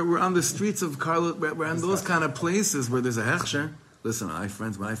we're on the streets of Carlos, we're on those kind of places where there's a hechsher. Listen,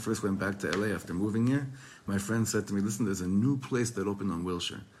 when I first went back to LA after moving here, my friend said to me, listen, there's a new place that opened on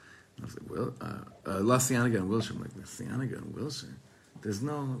Wilshire. I was like, well, La Cienega and Wilshire. I'm like, La Cienega and Wilshire? There's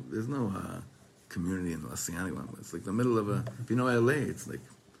no community in La Cienega. It's like the middle of if you know LA, it's like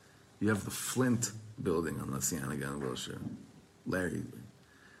you have the Flint building on La Cienega and Wilshire. Larry,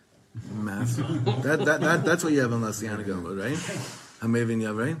 massive. That's what you have on La Cienega, right?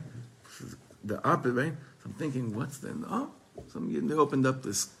 Hamevinya, right? The opposite, right? So I'm thinking, what's the they opened up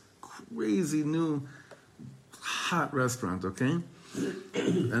this crazy new hot restaurant, okay?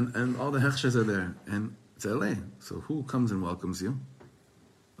 and all the hechshers are there, and it's LA. So who comes and welcomes you?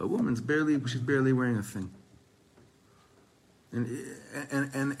 A woman's she's barely wearing a thing. But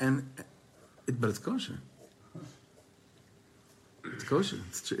it's kosher. It's kosher.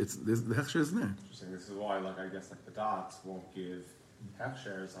 The hechsher is there. Interesting. This is why, I guess, the dots won't give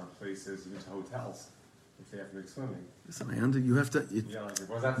hechshers on places, even to hotels, if they have to make swimming. Listen, you have to.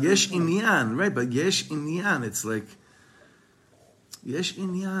 Yesh inyan, right? But yesh inyan, it's like yesh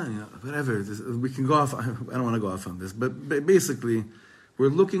inyan, whatever. We can go off. I don't want to go off on this, but basically. We're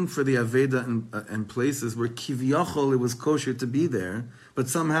looking for the Aveda and places where Kiviyachol, it was kosher to be there, but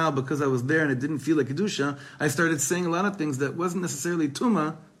somehow, because I was there and it didn't feel like Kedusha, I started saying a lot of things that wasn't necessarily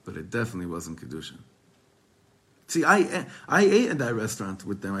Tuma, but it definitely wasn't Kedusha. See, I ate at that restaurant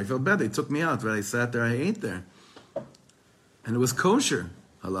with them. I felt bad. They took me out, right? I sat there, I ate there. And it was kosher,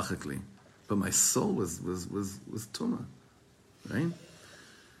 halachically. But my soul was Tuma, right?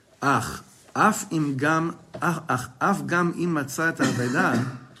 I'm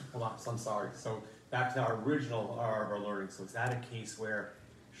sorry. So back to our original our learning. So is that a case where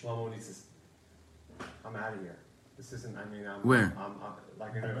Shlomo needs to? I'm out of here. This isn't. I'm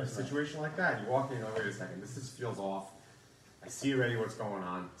like in a situation like that. You walk in. Oh, wait a second. This just feels off. I see already what's going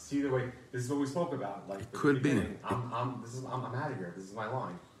on. See the way. This is what we spoke about. Like it could be. I'm out of here. This is my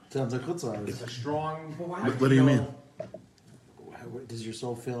line. Sounds like chutzah. It's a strong. What do you mean? Does your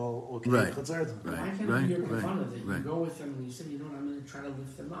soul feel okay? Right. Why can't you get in front of it? You go with them and you say, I'm going to try to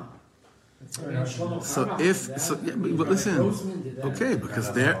lift them up. Listen, okay,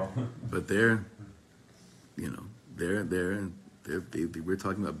 because they're we're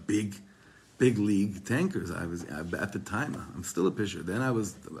talking about big league tankers. I was at the time. I'm still a pitcher. Then I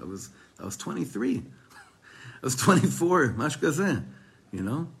was 23. I was 24. Mashkazeh, you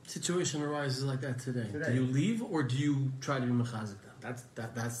know. Situation arises like that today. Do you leave or do you try to be mechazik them? That's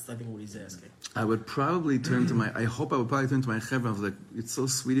I think what he's asking. I would probably turn to my. I hope I would probably turn to my chevra. I was like, it's so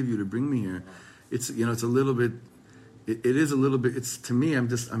sweet of you to bring me here. It's it's a little bit. It is a little bit. It's to me. I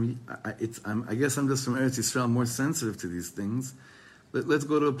guess I'm just from Eretz Yisrael, more sensitive to these things. Let's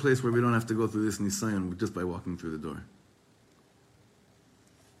go to a place where we don't have to go through this nisayon just by walking through the door.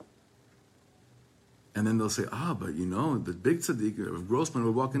 And then they'll say, but the big tzaddik of Grossman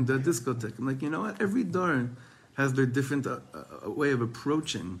will walk into a discotheque. I'm like, you know what? Every door has their different way of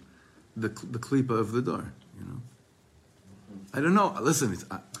approaching the klipa of the door. I don't know. Listen,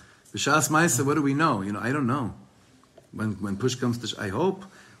 b'shas ma'aseh, what do we know? I don't know. When push comes to, I hope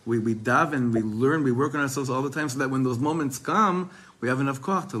we daven, we learn, we work on ourselves all the time, so that when those moments come, we have enough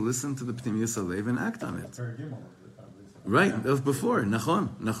koach to listen to the Pnimiyus Halev and act on it. Right, that was before. Nachon.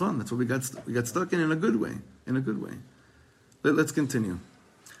 That's what we got stuck in a good way. Let's continue.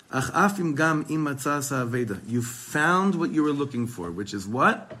 Ach afim gam im matzas ha'aveda. You found what you were looking for, which is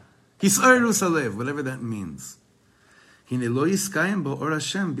what? Hisarus halev, whatever that means. Hine lo yiskayim ba'or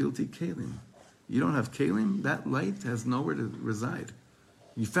Hashem bilti kelim. You don't have kelim, that light has nowhere to reside.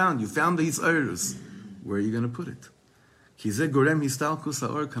 You found the hisarus. Where are you going to put it? Kizeh gorem histalkus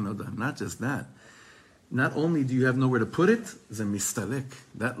ha'or kanoda. Not just that. Not only do you have nowhere to put it, it's a mistalek.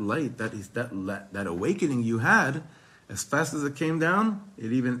 That light, that awakening you had, as fast as it came down,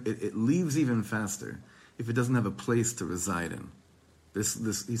 it leaves even faster if it doesn't have a place to reside in. This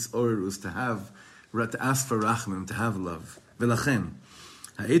orus to ask for rachmim, to have love. V'lachem,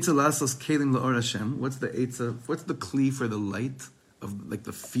 ha'etza lasos kelim la'or Hashem. What's the etza? What's the kli for the light of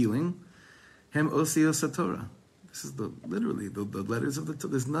the feeling? Hem osios haTorah. This is literally the letters of the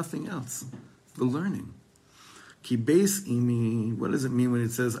Torah. There's nothing else. The learning. Ki beis imi. What does it mean when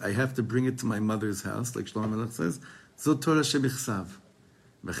it says I have to bring it to my mother's house, like Shlomo Melech says? Zot Torah shebichsav.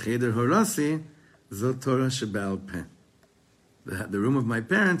 V'cheder horasi. Zot Torah shebe'al peh. The room of my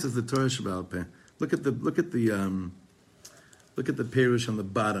parents is the Torah shebe'al peh. Look at the perush on the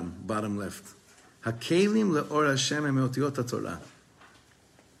bottom left. Hakelim le'or Hashem me'otiot haTorah.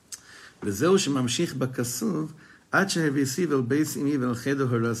 V'zeu shemamshich b'kasuv. Imi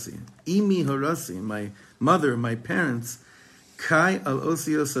horasi, my mother, my parents, kai al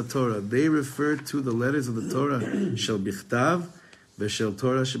osios Torah. They refer to the letters of the Torah, shel bichtav, v'shel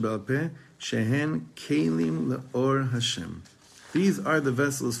Torah shebal peh, shehen kelim leor Hashem. These are the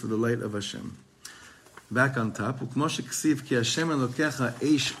vessels for the light of Hashem. Back on top, ukmo sheksiv ki Hashem elokecha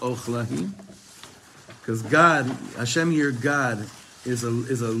eish ochlahi, because God, Hashem, your God, is a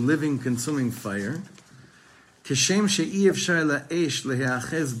living, consuming fire. כשם שאי אפשר לאש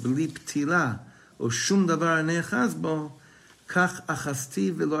להיאחז בלי פתילה או שום דבר נאחז בו, כך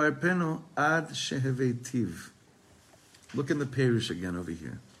אחזתי ולא ארפנו עד שהבאתיו. Look in the perush again over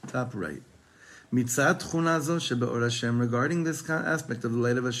here, top right. מצד תכונה זו שבאור השם, regarding this aspect of the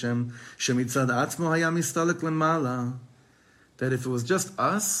light of Hashem, שמצד עצמו היה מסתלק למעלה, that if it was just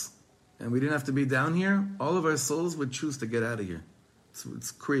us, and we didn't have to be down here, all of our souls would choose to get out of here.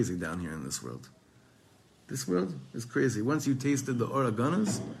 It's crazy down here in this world. This world is crazy. Once you tasted the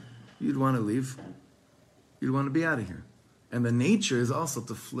oraganas, you'd want to leave. You'd want to be out of here. And the nature is also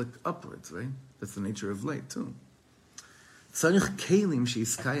to flick upwards, right? That's the nature of light, too. We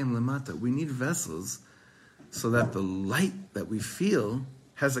need vessels so that the light that we feel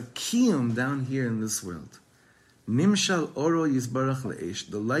has a kiyum down here in this world. Nimshal oro yisbarach le'esh.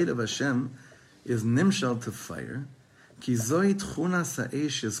 The light of Hashem is nimshal to fire.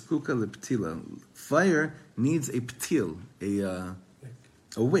 Fire needs a ptil,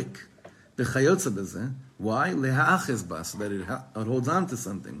 a wick. Why? So that it holds on to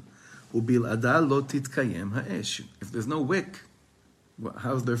something. If there's no wick,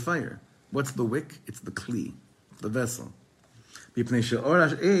 how's there fire? What's the wick? It's the kli, the vessel.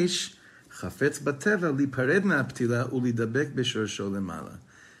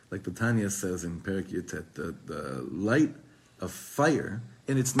 Like the Tanya says in Perek Yutet, the light of fire,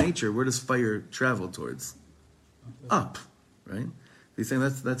 in its nature, where does fire travel towards? Up, right? He's saying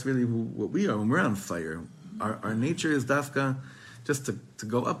that's really what we are when we're on fire. Our nature is dafka just to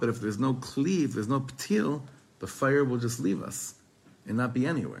go up, but if there's no kli, if there's no ptil, the fire will just leave us and not be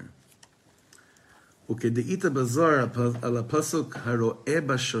anywhere. Now this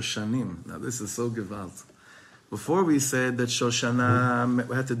is so gewalt. Before we said that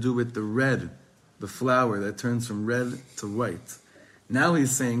Shoshana had to do with the red, the flower that turns from red to white. Now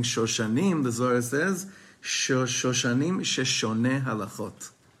he's saying Shoshanim, the Zohar says, Shoshanim sheshone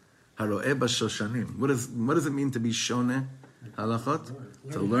halachot. Haro'eh b'shoshanim. What does it mean to be shone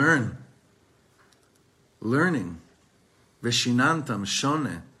halachot? To learn. Learning. Veshinantam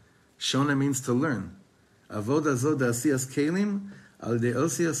shone. Shone means to learn. Avoda zo da'asiyas kelim al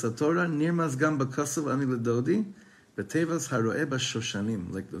de'osiyas haTorah nirmaz gam b'kasav ani ledodi b'tevas haro'eh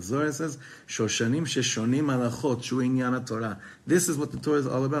b'shoshanim. Like the Zohar says, shoshanim sheshonim halachot shu inyan Torah. This is what the Torah is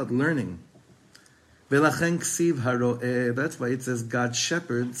all about, learning. V'lachen ksiv haro'eh. That's why it says God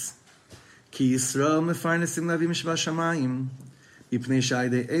shepherds. Ki Yisrael mefarnesim lavim shvashamayim mipnei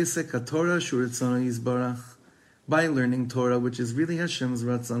sha'idei esek haTorah shu ritzono yizbarach. By learning Torah, which is really Hashem's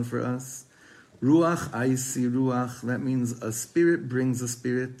ratzon for us. Ruach aisi ruach. That means a spirit brings a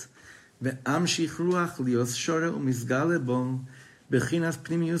spirit. Ve'amshich ruach lios shora u'mizgale bo bechinas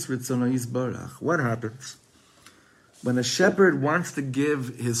pnimius ritzono yizbarach. What happens when a shepherd wants to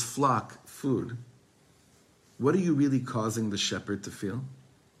give his flock food? What are you really causing the shepherd to feel?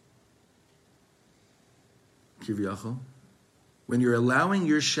 Kivyachol. When you're allowing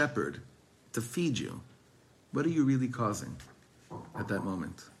your shepherd to feed you, what are you really causing at that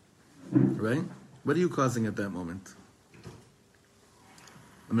moment? Right? What are you causing at that moment?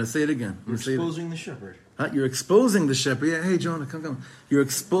 I'm going to say it again. You're exposing the shepherd. You're exposing the shepherd. Yeah, hey, Jonah, come. You're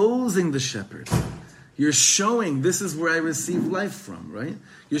exposing the shepherd. You're showing this is where I receive life from, right?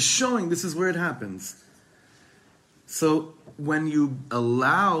 You're showing this is where it happens. So when you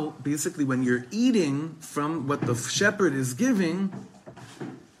allow, basically when you're eating from what the shepherd is giving,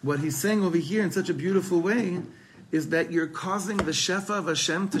 what he's saying over here in such a beautiful way is that you're causing the Shefa of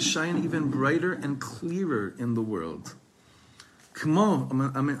Hashem to shine even brighter and clearer in the world. Kmo,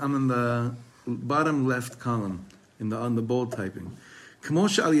 I'm in the bottom left column, on the bold typing. Kmo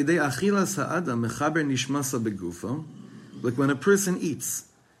she'al yedei achilas ha'adam mechaber nishmasa begufo. Like when a person eats,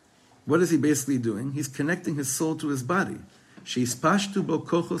 what is he basically doing? He's connecting his soul to his body. She'ispashtu bo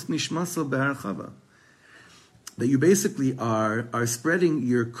kochos nishmaso be'archava. That you basically are spreading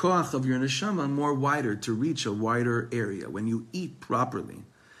your koach of your neshama more wider to reach a wider area when you eat properly.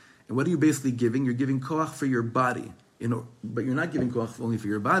 And what are you basically giving? You're giving koach for your body. But you're not giving koach only for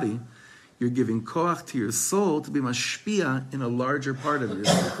your body. You're giving koach to your soul to be mashpia in a larger part of it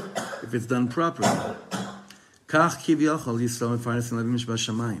if it's done properly. Kach kivyachol Yisrael mefarnesim lavim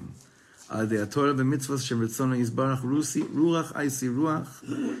shbashamayim. Al dei haTorah v'mitzvos shem ritzono yizbarach ruach aisi ruach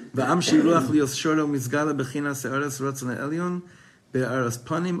v'amshi ruach lios shora u'mizgala bechinas ha'aras ratzon ha'elyon be'aras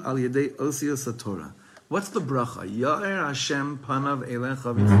panim al yedei osios haTorah. What's the bracha? Ya'er Hashem panav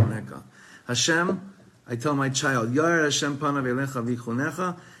elecha v'yichunecha. Hashem, I tell my child, Ya'er Hashem panav elecha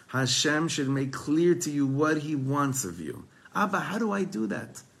v'yichunecha. Hashem should make clear to you what He wants of you. Abba, how do I do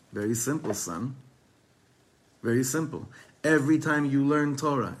that? Very simple, son. Very simple. Every time you learn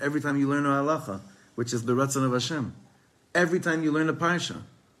Torah, every time you learn a halacha, which is the ratzon of Hashem, every time you learn a parsha,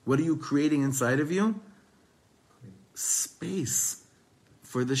 what are you creating inside of you? Space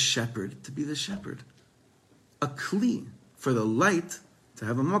for the shepherd to be the shepherd. A kli for the light to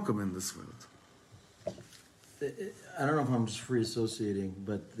have a makom in this world. I don't know if I'm just free associating,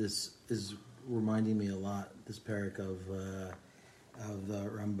 but this is reminding me a lot, this parak of the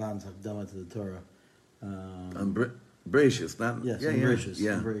Ramban's Hakdama to the Torah. Umbracious, not yes,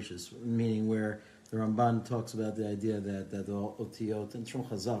 umbracious, meaning where the Ramban talks about the idea that the whole otiyot and from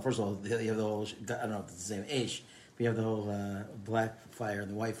Chazal. First of all, you have the whole, I don't know if it's the same Aish, but you have the whole black fire and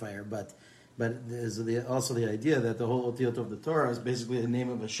the white fire. But there's also the idea that the whole otiyot of the Torah is basically the name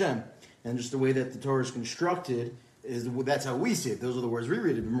of Hashem, and just the way that the Torah is constructed that's how we see it. Those are the words we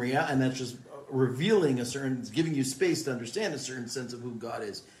read it, and that's just revealing it's giving you space to understand a certain sense of who God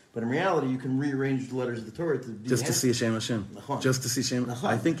is. But in reality, you can rearrange the letters of the Torah to be just to see Shem Hashem. Just to see Shem.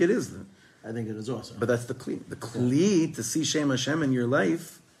 I think it is. I think it is also. But that's the kli. The kli to see Shem Hashem in your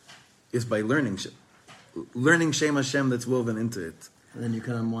life is by learning Shem Hashem that's woven into it. And then you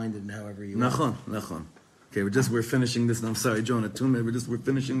can unwind it however you want. Nachon. Okay, we're finishing this. I'm sorry, Jonah. 2 minutes. We're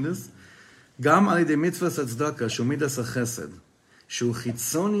finishing this. Gam al yedei mitzvahs tzedakah shu midas hachesed shu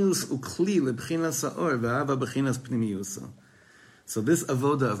chitzonius ukli lebchinas haor ve'ava bechinas pnimiusa. So this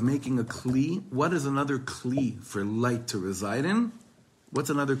avoda of making a kli, what is another kli for light to reside in? What's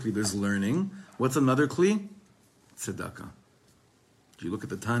another kli? There's learning. What's another kli? Tzedakah. If you look at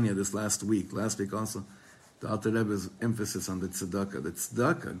the Tanya last week also, the Alter Rebbe's emphasis on the tzedakah. The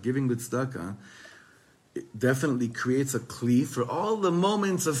tzedakah, giving the tzedakah, it definitely creates a kli for all the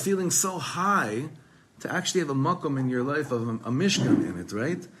moments of feeling so high to actually have a makom in your life of a mishkan in it,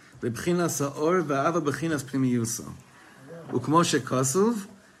 right? Lebchinas haor ve'ava bechinas pnimiyusa. Ukmo shekasuv.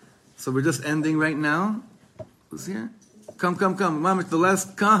 So we're just ending right now. Who's here? Come. Mamish, the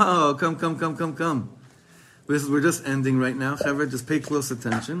last. Come. We're just ending right now. Chavra, just pay close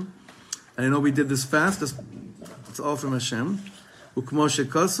attention. And I know we did this fast. It's all from Hashem. וכמו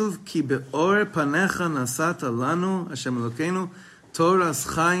שכתוב, כי באור פניך נשאת לנו, השם אלוקינו, תורס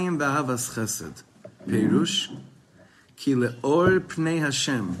חיים ואהבס חסד. פירוש, כי לאור פני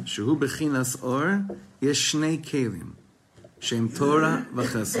השם, שהוא בחינס אור, יש שני כלים, שהם תורה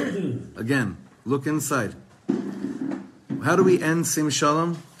וחסד. Again, look inside. How do we end Sim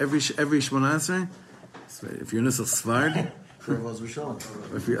Shalom every Shemona Esrei? If you're Nisach Svard,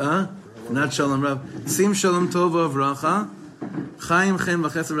 if you're not Shalom Rav, Sim Shalom Tova Avracha, Chaim Chen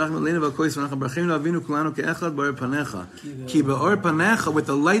V'Chesed V'Rachim Aleinu V'Koyis V'Nacham Brachim Avinu Kulanu Ke'echad B'Or Panecha. Ki B'Or Panecha, with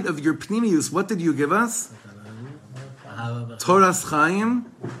the light of your Pnimius, what did you give us? Toras Chaim,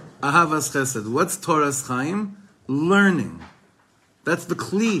 Ahavas Chesed. What's Toras Chaim? Learning. That's the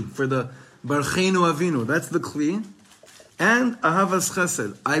Kli for the Barcheinu Avinu. That's the Kli. And Ahavas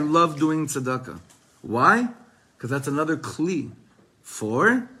Chesed. I love doing tzedakah. Why? Because that's another Kli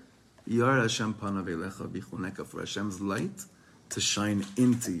for Yar Hashem Panav Elecha Bichuneka, for Hashem's light to shine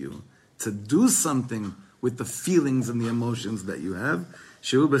into you, to do something with the feelings and the emotions that you have.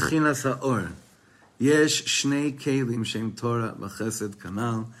 Shehu Bechinas Ha'or. Yesh Shnei Kelim Shem Torah V'Chesed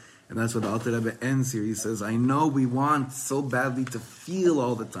Kanal. And that's what Alter Rebbe ends here. He says, I know we want so badly to feel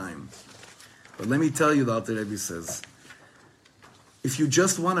all the time. But let me tell you, the Alter Rebbe says, if you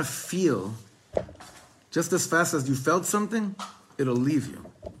just want to feel, just as fast as you felt something, it'll leave you.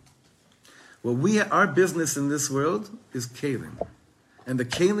 Well, our business in this world is kelim. And the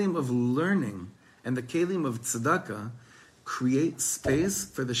kelim of learning and the kelim of tzedakah create space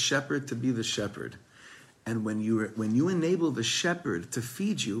for the shepherd to be the shepherd. And when you enable the shepherd to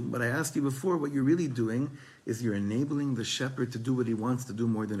feed you, what I asked you before, what you're really doing is you're enabling the shepherd to do what he wants to do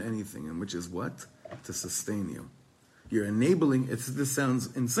more than anything, and which is what? To sustain you. You're enabling, this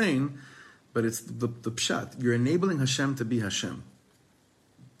sounds insane, but it's the pshat. You're enabling Hashem to be Hashem.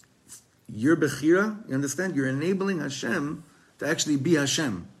 Your Bechira, you understand? You're enabling Hashem to actually be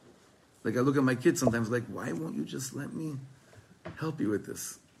Hashem. Like I look at my kids sometimes like, why won't you just let me help you with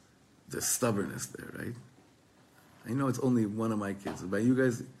this? There's stubbornness there, right? I know it's only one of my kids, but you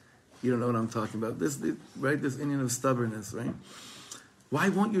guys, you don't know what I'm talking about. This Indian of stubbornness, right? Why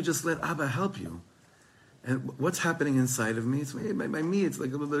won't you just let Abba help you? And what's happening inside of me? It's by me, it's like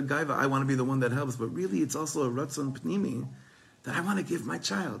a little bit of gaiva. I want to be the one that helps, but really it's also a ratzon pnimi that I want to give my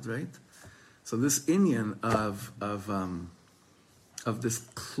child, right? So this Indian of this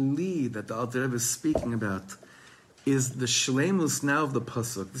kli that the Alter Rebbe is speaking about is the shleimus now of the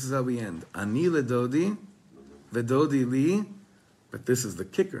pasuk. This is how we end. Ani ledodi, vedodi li, but this is the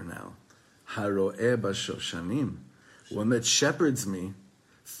kicker now. Haro'eh b'shoshanim, one that shepherds me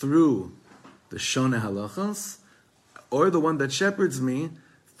through the shoneh halachos, or the one that shepherds me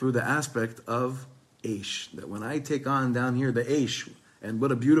through the aspect of eish. That when I take on down here the eish, and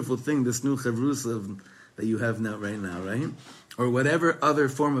what a beautiful thing, this new chavrusa that you have now, right now, right? Or whatever other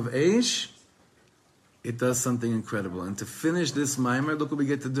form of eish, it does something incredible. And to finish this mimer, look what we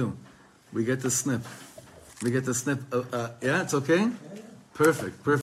get to do. We get to snip. Yeah, it's okay? Perfect.